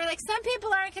 They were like, some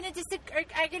people are going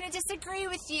to disagree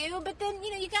with you, but then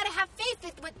you got to have faith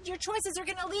that what your choices are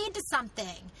going to lead to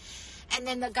something. And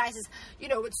then the guy says,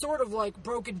 it's sort of like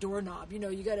broken doorknob. You're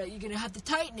gonna have to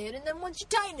tighten it, and then once you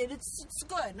tighten it, it's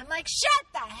good. And I'm like, shut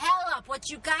the hell up. What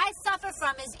you guys suffer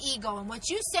from is ego. And what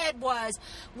you said was,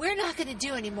 we're not gonna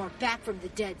do any more Back from the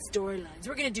Dead storylines.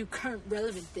 We're gonna do current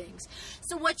relevant things.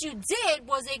 So what you did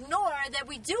was ignore that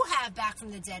we do have Back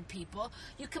from the Dead people.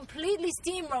 You completely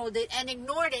steamrolled it and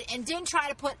ignored it and didn't try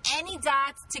to put any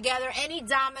dots together, any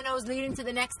dominoes leading to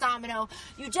the next domino.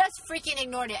 You just freaking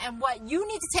ignored it. And what you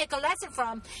need to take a lesson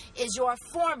from is your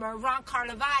former Ron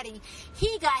Carlivati.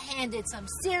 He got handed some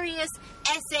serious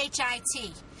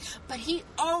SHIT. But he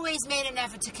always made an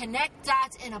effort to connect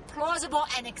dots in a plausible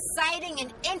and exciting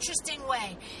and interesting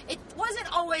way. It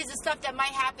wasn't always the stuff that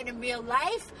might happen in real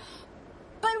life,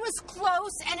 but it was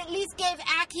close, and he at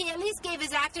least gave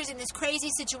his actors in these crazy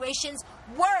situations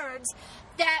words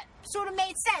that sort of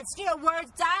made sense.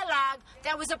 Words, dialogue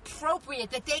that was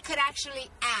appropriate, that they could actually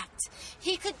act.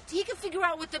 He could figure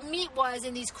out what the meat was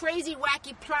in these crazy,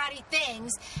 wacky, plotty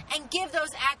things and give those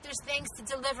actors things to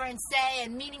deliver and say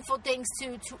and meaningful things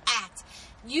to act.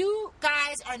 You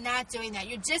guys are not doing that.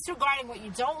 You're disregarding what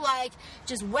you don't like,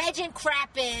 just wedging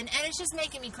crap in, and it's just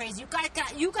making me crazy.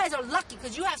 You guys are lucky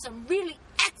because you have some really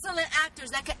excellent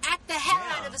actors that can act the hell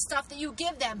out of the stuff that you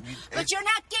give them. But you're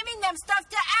not giving them stuff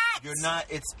to act. You're not.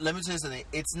 Let me tell you something.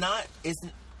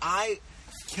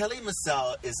 Kelly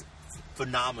Massell is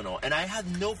phenomenal, and I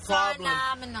have no problem.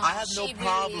 Phenomenal. I have no She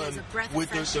problem really is a breath of with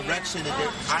the fresh air. direction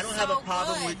that I don't have a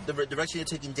problem with the direction you're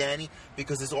taking Danny,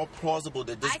 because it's all plausible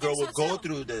that this girl would go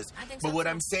through this. But what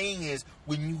I'm saying is,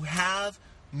 when you have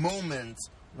moments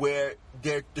where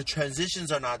the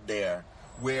transitions are not there,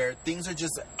 where things are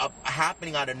just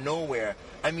happening out of nowhere,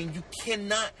 I mean, you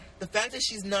cannot. The fact that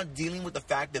she's not dealing with the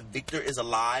fact that Victor is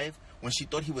alive when she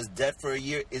thought he was dead for a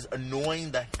year is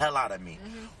annoying the hell out of me.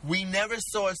 Mm-hmm. We never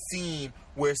saw a scene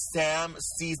where Sam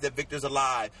sees that Victor's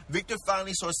alive. Victor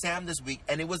finally saw Sam this week,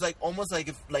 and it was almost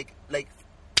like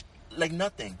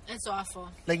nothing. It's awful.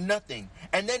 Like nothing.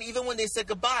 And then even when they said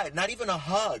goodbye, not even a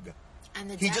hug.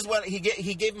 And He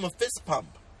gave him a fist pump.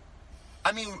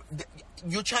 I mean,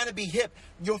 you're trying to be hip.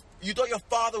 You thought your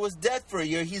father was dead for a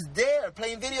year. He's there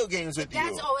playing video games with you.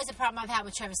 That's always a problem I've had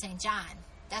with Trevor St. John.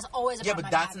 That's always a problem. Yeah,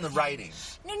 but that's in the writing.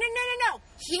 No.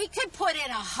 He could put in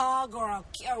a hug or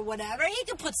whatever. He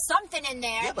could put something in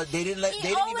there. Yeah, but they didn't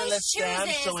even let Sam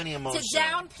show any emotion. To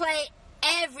downplay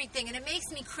everything, and it makes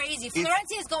me crazy.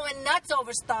 Florencia is going nuts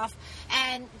over stuff,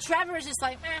 and Trevor is just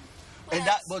like, And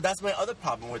that's my other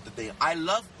problem with the thing. I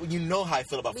love, how I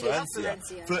feel about Florencia.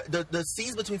 The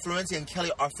scenes between Florencia and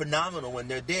Kelly are phenomenal when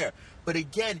they're there. But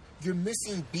again, you're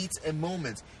missing beats and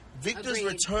moments. Victor's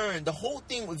return, the whole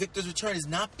thing with Victor's return is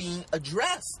not being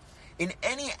addressed in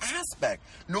any aspect.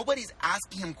 Nobody's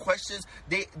asking him questions.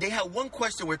 They had one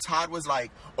question where Todd was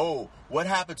like, "Oh, what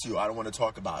happened to you? I don't want to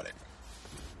talk about it."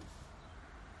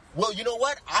 Well, you know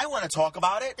what? I want to talk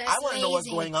about it. I want to know what's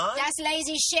going on. That's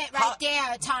lazy shit right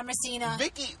there, Tom Messina.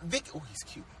 Vicky, oh, he's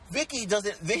cute. Vicky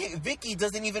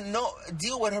doesn't even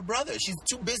deal with her brother. She's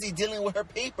too busy dealing with her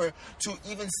paper to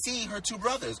even see her two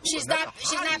brothers. Ooh, she's not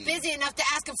busy enough to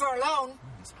ask him for a loan.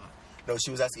 No, she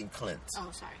was asking Clint.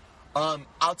 Oh, sorry.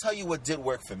 I'll tell you what did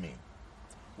work for me.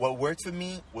 What worked for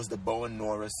me was the Bo and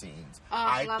Nora scenes.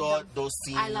 I thought those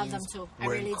scenes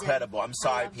were incredible. I'm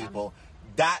sorry, people.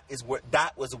 That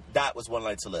was One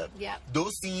Life to Live. Yeah.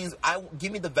 Those scenes,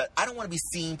 give me the best. I don't want to be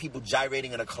seeing people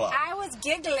gyrating in a club. I was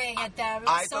giggling at them.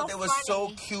 I thought it was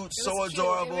so cute, so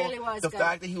adorable. It really was the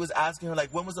fact that he was asking her,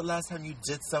 when was the last time you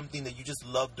did something that you just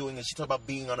loved doing? And she talked about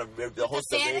being on the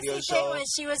host of a radio show.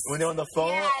 When they're on the phone.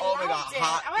 Yeah, oh my God,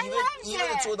 hot. Even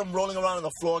the two of them rolling around on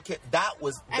the floor. That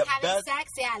was the best.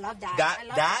 Sex, yeah, I love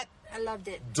that. I loved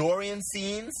it. Dorian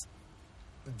scenes.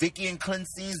 Vicky and Clint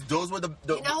scenes, those were the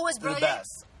who was brilliant? The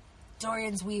best.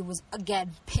 Dorian's weave was, again,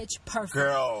 pitch perfect.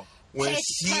 Girl, when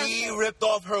she ripped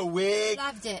off her wig,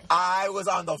 loved it. I was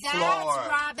on the floor. That's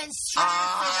Robin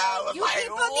Strass. You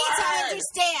people need to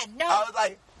understand. No. I was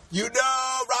like,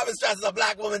 Robin Strass is a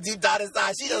black woman deep down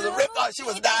inside. She doesn't rip off. She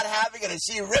was not having it, and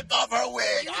she ripped off her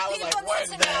wig. I was like,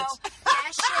 "Word, bitch."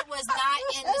 That shit was not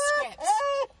in the script.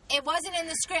 It wasn't in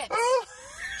the script.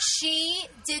 She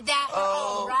did that her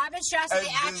own. Robin Strauss, the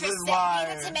actress,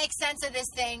 needed to make sense of this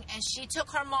thing, and she took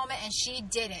her moment, and she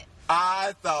did it.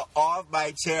 I fell off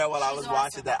my chair while I was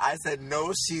watching that. I said,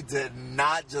 no, she did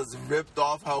not just ripped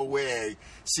off her wig.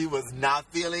 She was not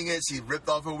feeling it. She ripped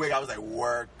off her wig. I was like,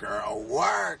 work, girl,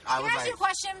 work. Can I ask you a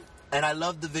question? And I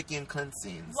love the Vicky and Clint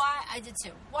scenes. Why? I did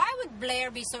too. Why would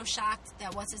Blair be so shocked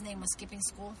that what's-his-name was skipping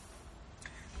school?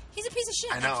 He's a piece of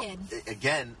shit, I know. that kid.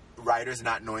 Again, writers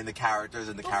not knowing the characters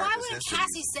and the characters' Why wouldn't history.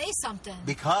 Cassie say something?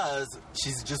 Because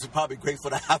she's just probably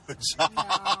grateful to have a job. No,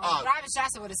 Robin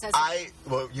Strasser would have said something.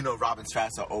 Well, you know, Robin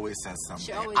Strasser always says something.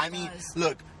 She always does.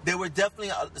 Look, there were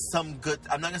definitely some good.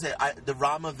 I'm not gonna say the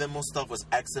Rama Vimal stuff was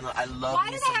excellent. I love. Why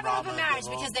me did some they have an Rama open marriage?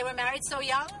 Vimal. Because they were married so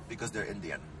young? Because they're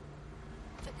Indian.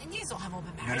 But Indians don't have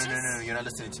open marriages. No. You're not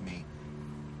listening to me.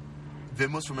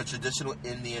 Vimal's from a traditional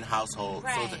Indian household.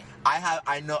 Right. So I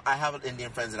have Indian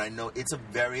friends, and I know it's a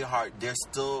very hard. They're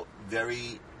still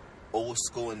very old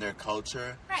school in their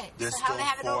culture. Right. They're So still how they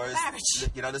have an open forced. marriage?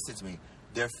 You're not listening to me.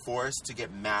 They're forced to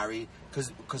get married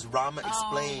because Rama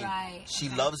explained she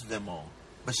loves Vimal,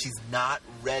 but she's not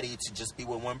ready to just be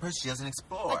with one person. She doesn't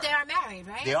explore. But they are married,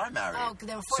 right? They are married. Oh,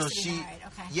 they were forced to be married.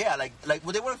 Okay. Yeah,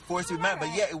 well, they weren't forced to be married,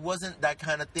 but yeah, it wasn't that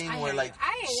kind of thing where like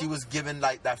she was given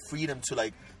like that freedom to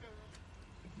like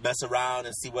mess around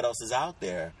and see what else is out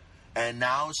there. And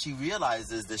now she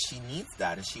realizes that she needs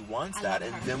that and she wants that.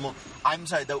 And Vimal, I'm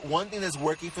sorry, the one thing that's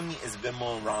working for me is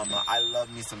Vimal and Rama. I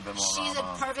love me some Vimal and Rama. She's a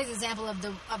perfect example of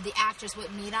the actress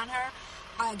with meat on her.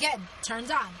 Again,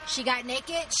 turns on. She got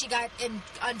naked. She got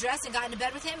undressed and got into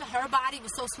bed with him. Her body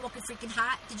was so smoking freaking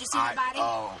hot. Did you see her body?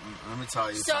 Oh, let me tell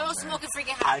you something. So smoking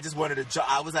freaking hot. I just wanted to.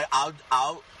 I was like, I'll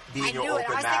be in your open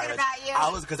marriage. I was thinking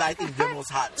about you. Because I think Vimal's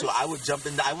hot too. I would jump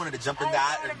in. I wanted to jump in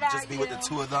that and just be with the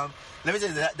two of them. Let me tell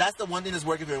you, that's the one thing that's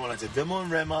working for me when I say Vimal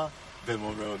and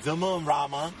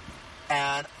Rama,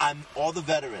 and I'm all the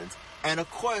veterans. And of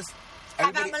course, how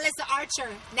about Melissa Archer,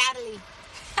 Natalie?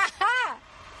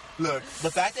 Look, the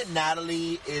fact that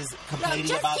Natalie is complaining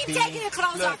about being... Just keep taking your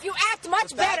clothes off. You act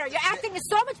much better. Your acting is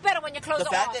so much better when your clothes are off.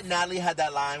 The fact that Natalie had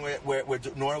that line where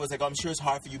Nora was like, oh, I'm sure it's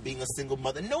hard for you being a single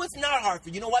mother. No, it's not hard for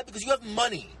you. You know why? Because you have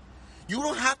money. You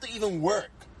don't have to even work.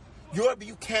 You're a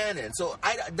Buchanan. So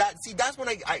that's when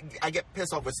I get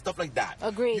pissed off with stuff like that.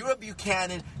 Agreed. You're a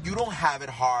Buchanan. You don't have it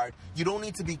hard. You don't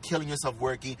need to be killing yourself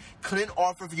working. Clint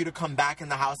offered for you to come back in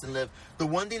the house and live. The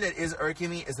one thing that is irking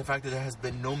me is the fact that there has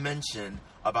been no mention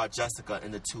about Jessica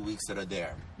in the 2 weeks that are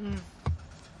there.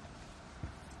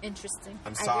 Interesting.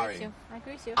 I'm sorry. I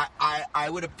agree with you. I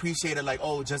would appreciate it like,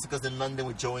 oh, Jessica's in London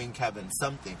with Joey and Kevin.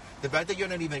 Something. The fact that you're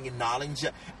not even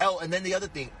acknowledging... and then the other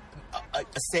thing...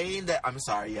 saying that I'm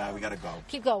sorry, we gotta go.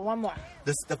 Keep going. One more.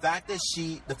 The fact that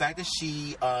she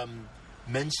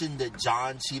mentioned that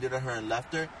John cheated on her and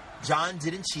left her. John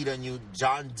didn't cheat on you.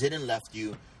 John didn't left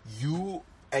you. You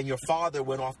and your father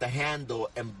went off the handle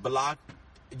and blocked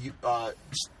you.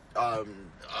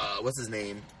 What's his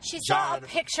name? She saw a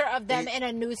picture of them in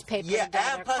a newspaper. Yeah,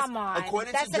 together. and plus, come on,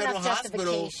 according that's to General enough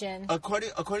Hospital, justification.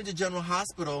 according to General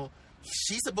Hospital.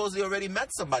 She supposedly already met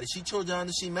somebody. She told John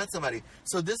that she met somebody.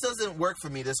 So this doesn't work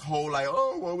for me, this whole like,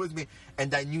 oh, what was me?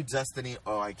 And that new Destiny,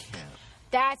 I can't.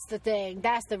 That's the thing.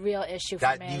 That's the real issue for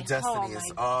me. That new Destiny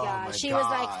is, my She God.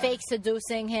 was like fake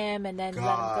seducing him and then let him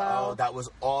go. Oh, that was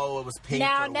all it was painful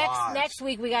now, to watch. next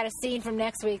week, we got a scene from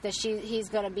next week that he's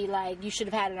going to be like, you should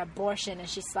have had an abortion, and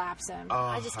she slaps him.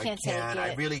 I just can't take it.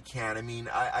 I really can't. I mean,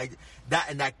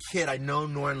 that kid, I know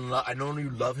you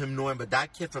love him, Norm, but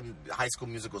that kid from High School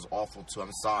Musical is awful, too.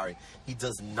 I'm sorry. He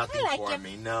does nothing for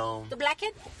me. No. The black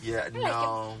kid? Yeah,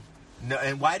 no. No,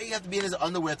 and why do you have to be in his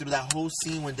underwear through that whole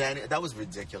scene when Danny... That was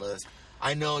ridiculous.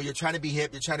 I know, you're trying to be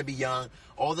hip, you're trying to be young.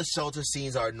 All the shelter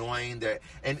scenes are annoying.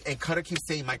 And Cutter keeps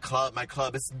saying, my club.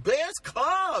 It's Bear's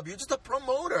Club. You're just a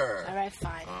promoter. All right,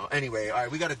 fine. Anyway, all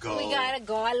right, we got to go.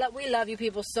 We love you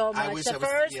people so much. The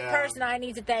first person I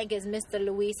need to thank is Mr.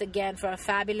 Luis again for a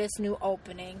fabulous new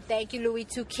opening. Thank you, Louis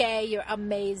 2K. You're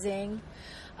amazing.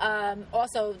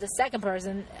 Also, the second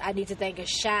person I need to thank is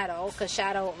Shadow, because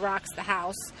Shadow rocks the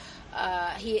house.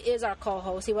 He is our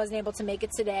co-host. He wasn't able to make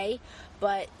it today,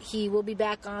 but he will be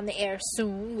back on the air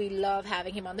soon. We love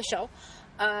having him on the show.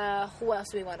 Who else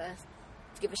do we want to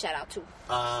give a shout out to?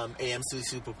 AM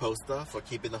Super Poster for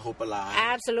keeping the hope alive.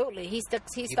 Absolutely. He stuck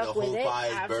with it.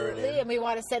 Absolutely. Burning. And we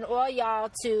want to send all y'all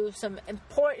to some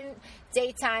important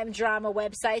daytime drama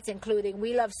websites, including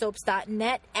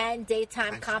WeLoveSoaps.net and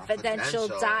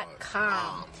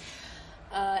DaytimeConfidential.com.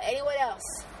 Anyone else?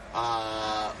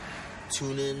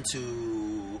 Tune in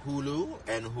to Hulu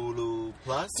and Hulu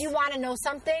Plus. Do you want to know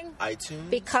something? iTunes.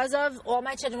 Because of All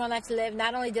My Children, One Life to Live,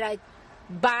 not only did I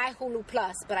buy Hulu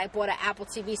Plus, but I bought an Apple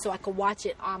TV so I could watch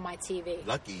it on my TV.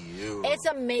 Lucky you. It's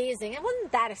amazing. It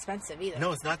wasn't that expensive either.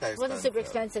 No, it's not that expensive. It wasn't super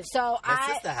expensive. So my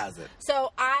sister has it.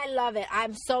 So I love it.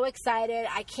 I'm so excited.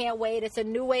 I can't wait. It's a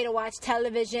new way to watch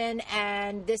television,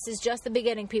 and this is just the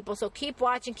beginning, people. So keep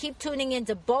watching, keep tuning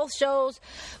into both shows.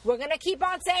 We're going to keep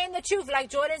on saying the truth. Like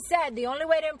Jordan said, the only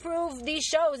way to improve these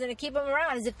shows and to keep them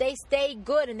around is if they stay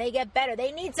good and they get better.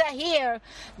 They need to hear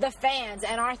the fans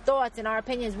and our thoughts and our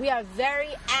opinions. We are very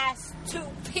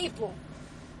astute people.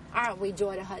 Aren't we,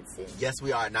 Jordan Hudson? Yes,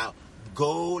 we are. Now,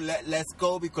 let's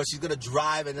go, because she's going to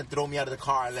drive and then throw me out of the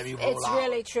car and let me roll out. It's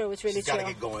really true. It's really true. She's got to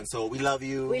get going. So we love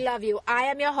you. We love you. I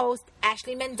am your host,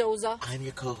 Ashley Mendoza. I'm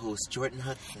your co-host, Jordan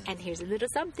Hudson. And here's a little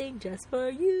something just for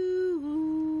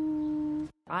you.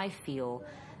 I feel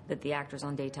that the actors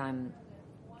on daytime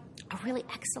are really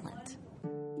excellent.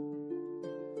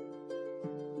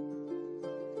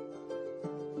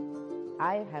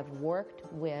 I have worked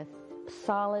with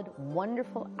solid,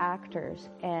 wonderful actors,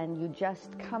 and you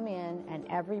just come in and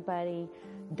everybody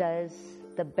does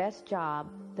the best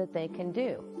job that they can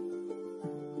do.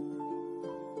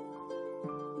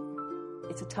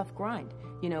 It's a tough grind.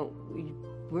 You know,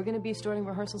 we're going to be starting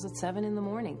rehearsals at 7 in the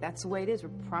morning. That's the way it is. We're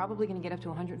probably going to get up to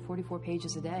 144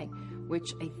 pages a day,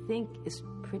 which I think is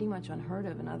pretty much unheard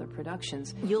of in other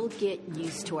productions. You'll get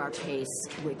used to our pace,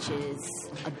 which is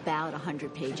about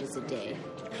 100 pages a day.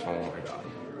 Oh, my God.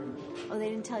 Oh, they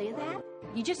didn't tell you that?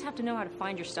 You just have to know how to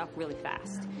find your stuff really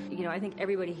fast. You know, I think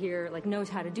everybody here knows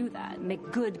how to do that.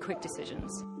 Make good, quick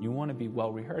decisions. You want to be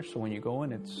well rehearsed, so when you go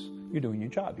in, you're doing your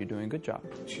job. You're doing a good job.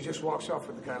 She just walks off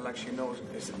with the kind of like she knows.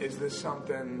 Is this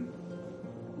something?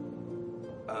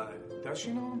 Does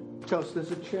she know him? Toast, there's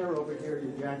a chair over here.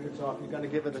 Your jacket's off. You're going to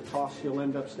give it a toss. You'll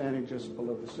end up standing just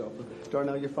below the sofa.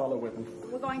 Darnell, you follow with him.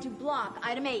 We're going to block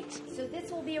item 8. So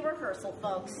this will be a rehearsal,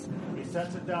 folks. He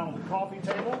sets it down on the coffee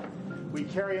table. We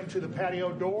carry him to the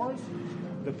patio doors.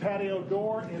 The patio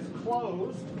door is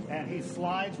closed, and he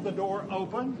slides the door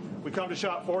open. We come to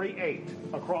shot 48.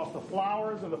 Across the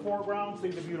flowers in the foreground,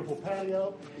 see the beautiful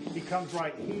patio. He comes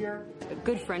right here. A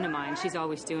good friend of mine, she's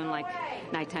always doing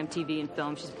nighttime TV and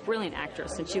film. She's a brilliant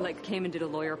actress, and she came and did a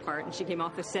lawyer part, and she came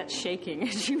off the set shaking,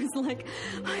 and she was like,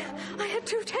 I had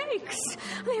 2 takes.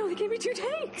 They only gave me 2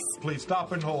 takes. Please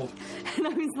stop and hold. And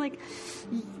I was like,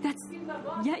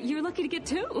 yeah, you're lucky to get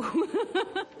 2.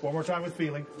 One more time with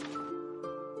feeling.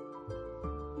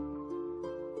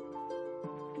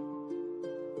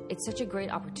 It's such a great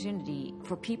opportunity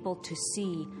for people to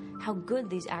see how good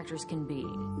these actors can be.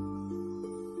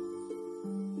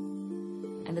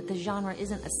 And that the genre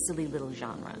isn't a silly little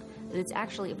genre. That it's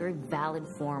actually a very valid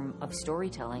form of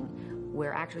storytelling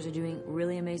where actors are doing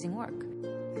really amazing work.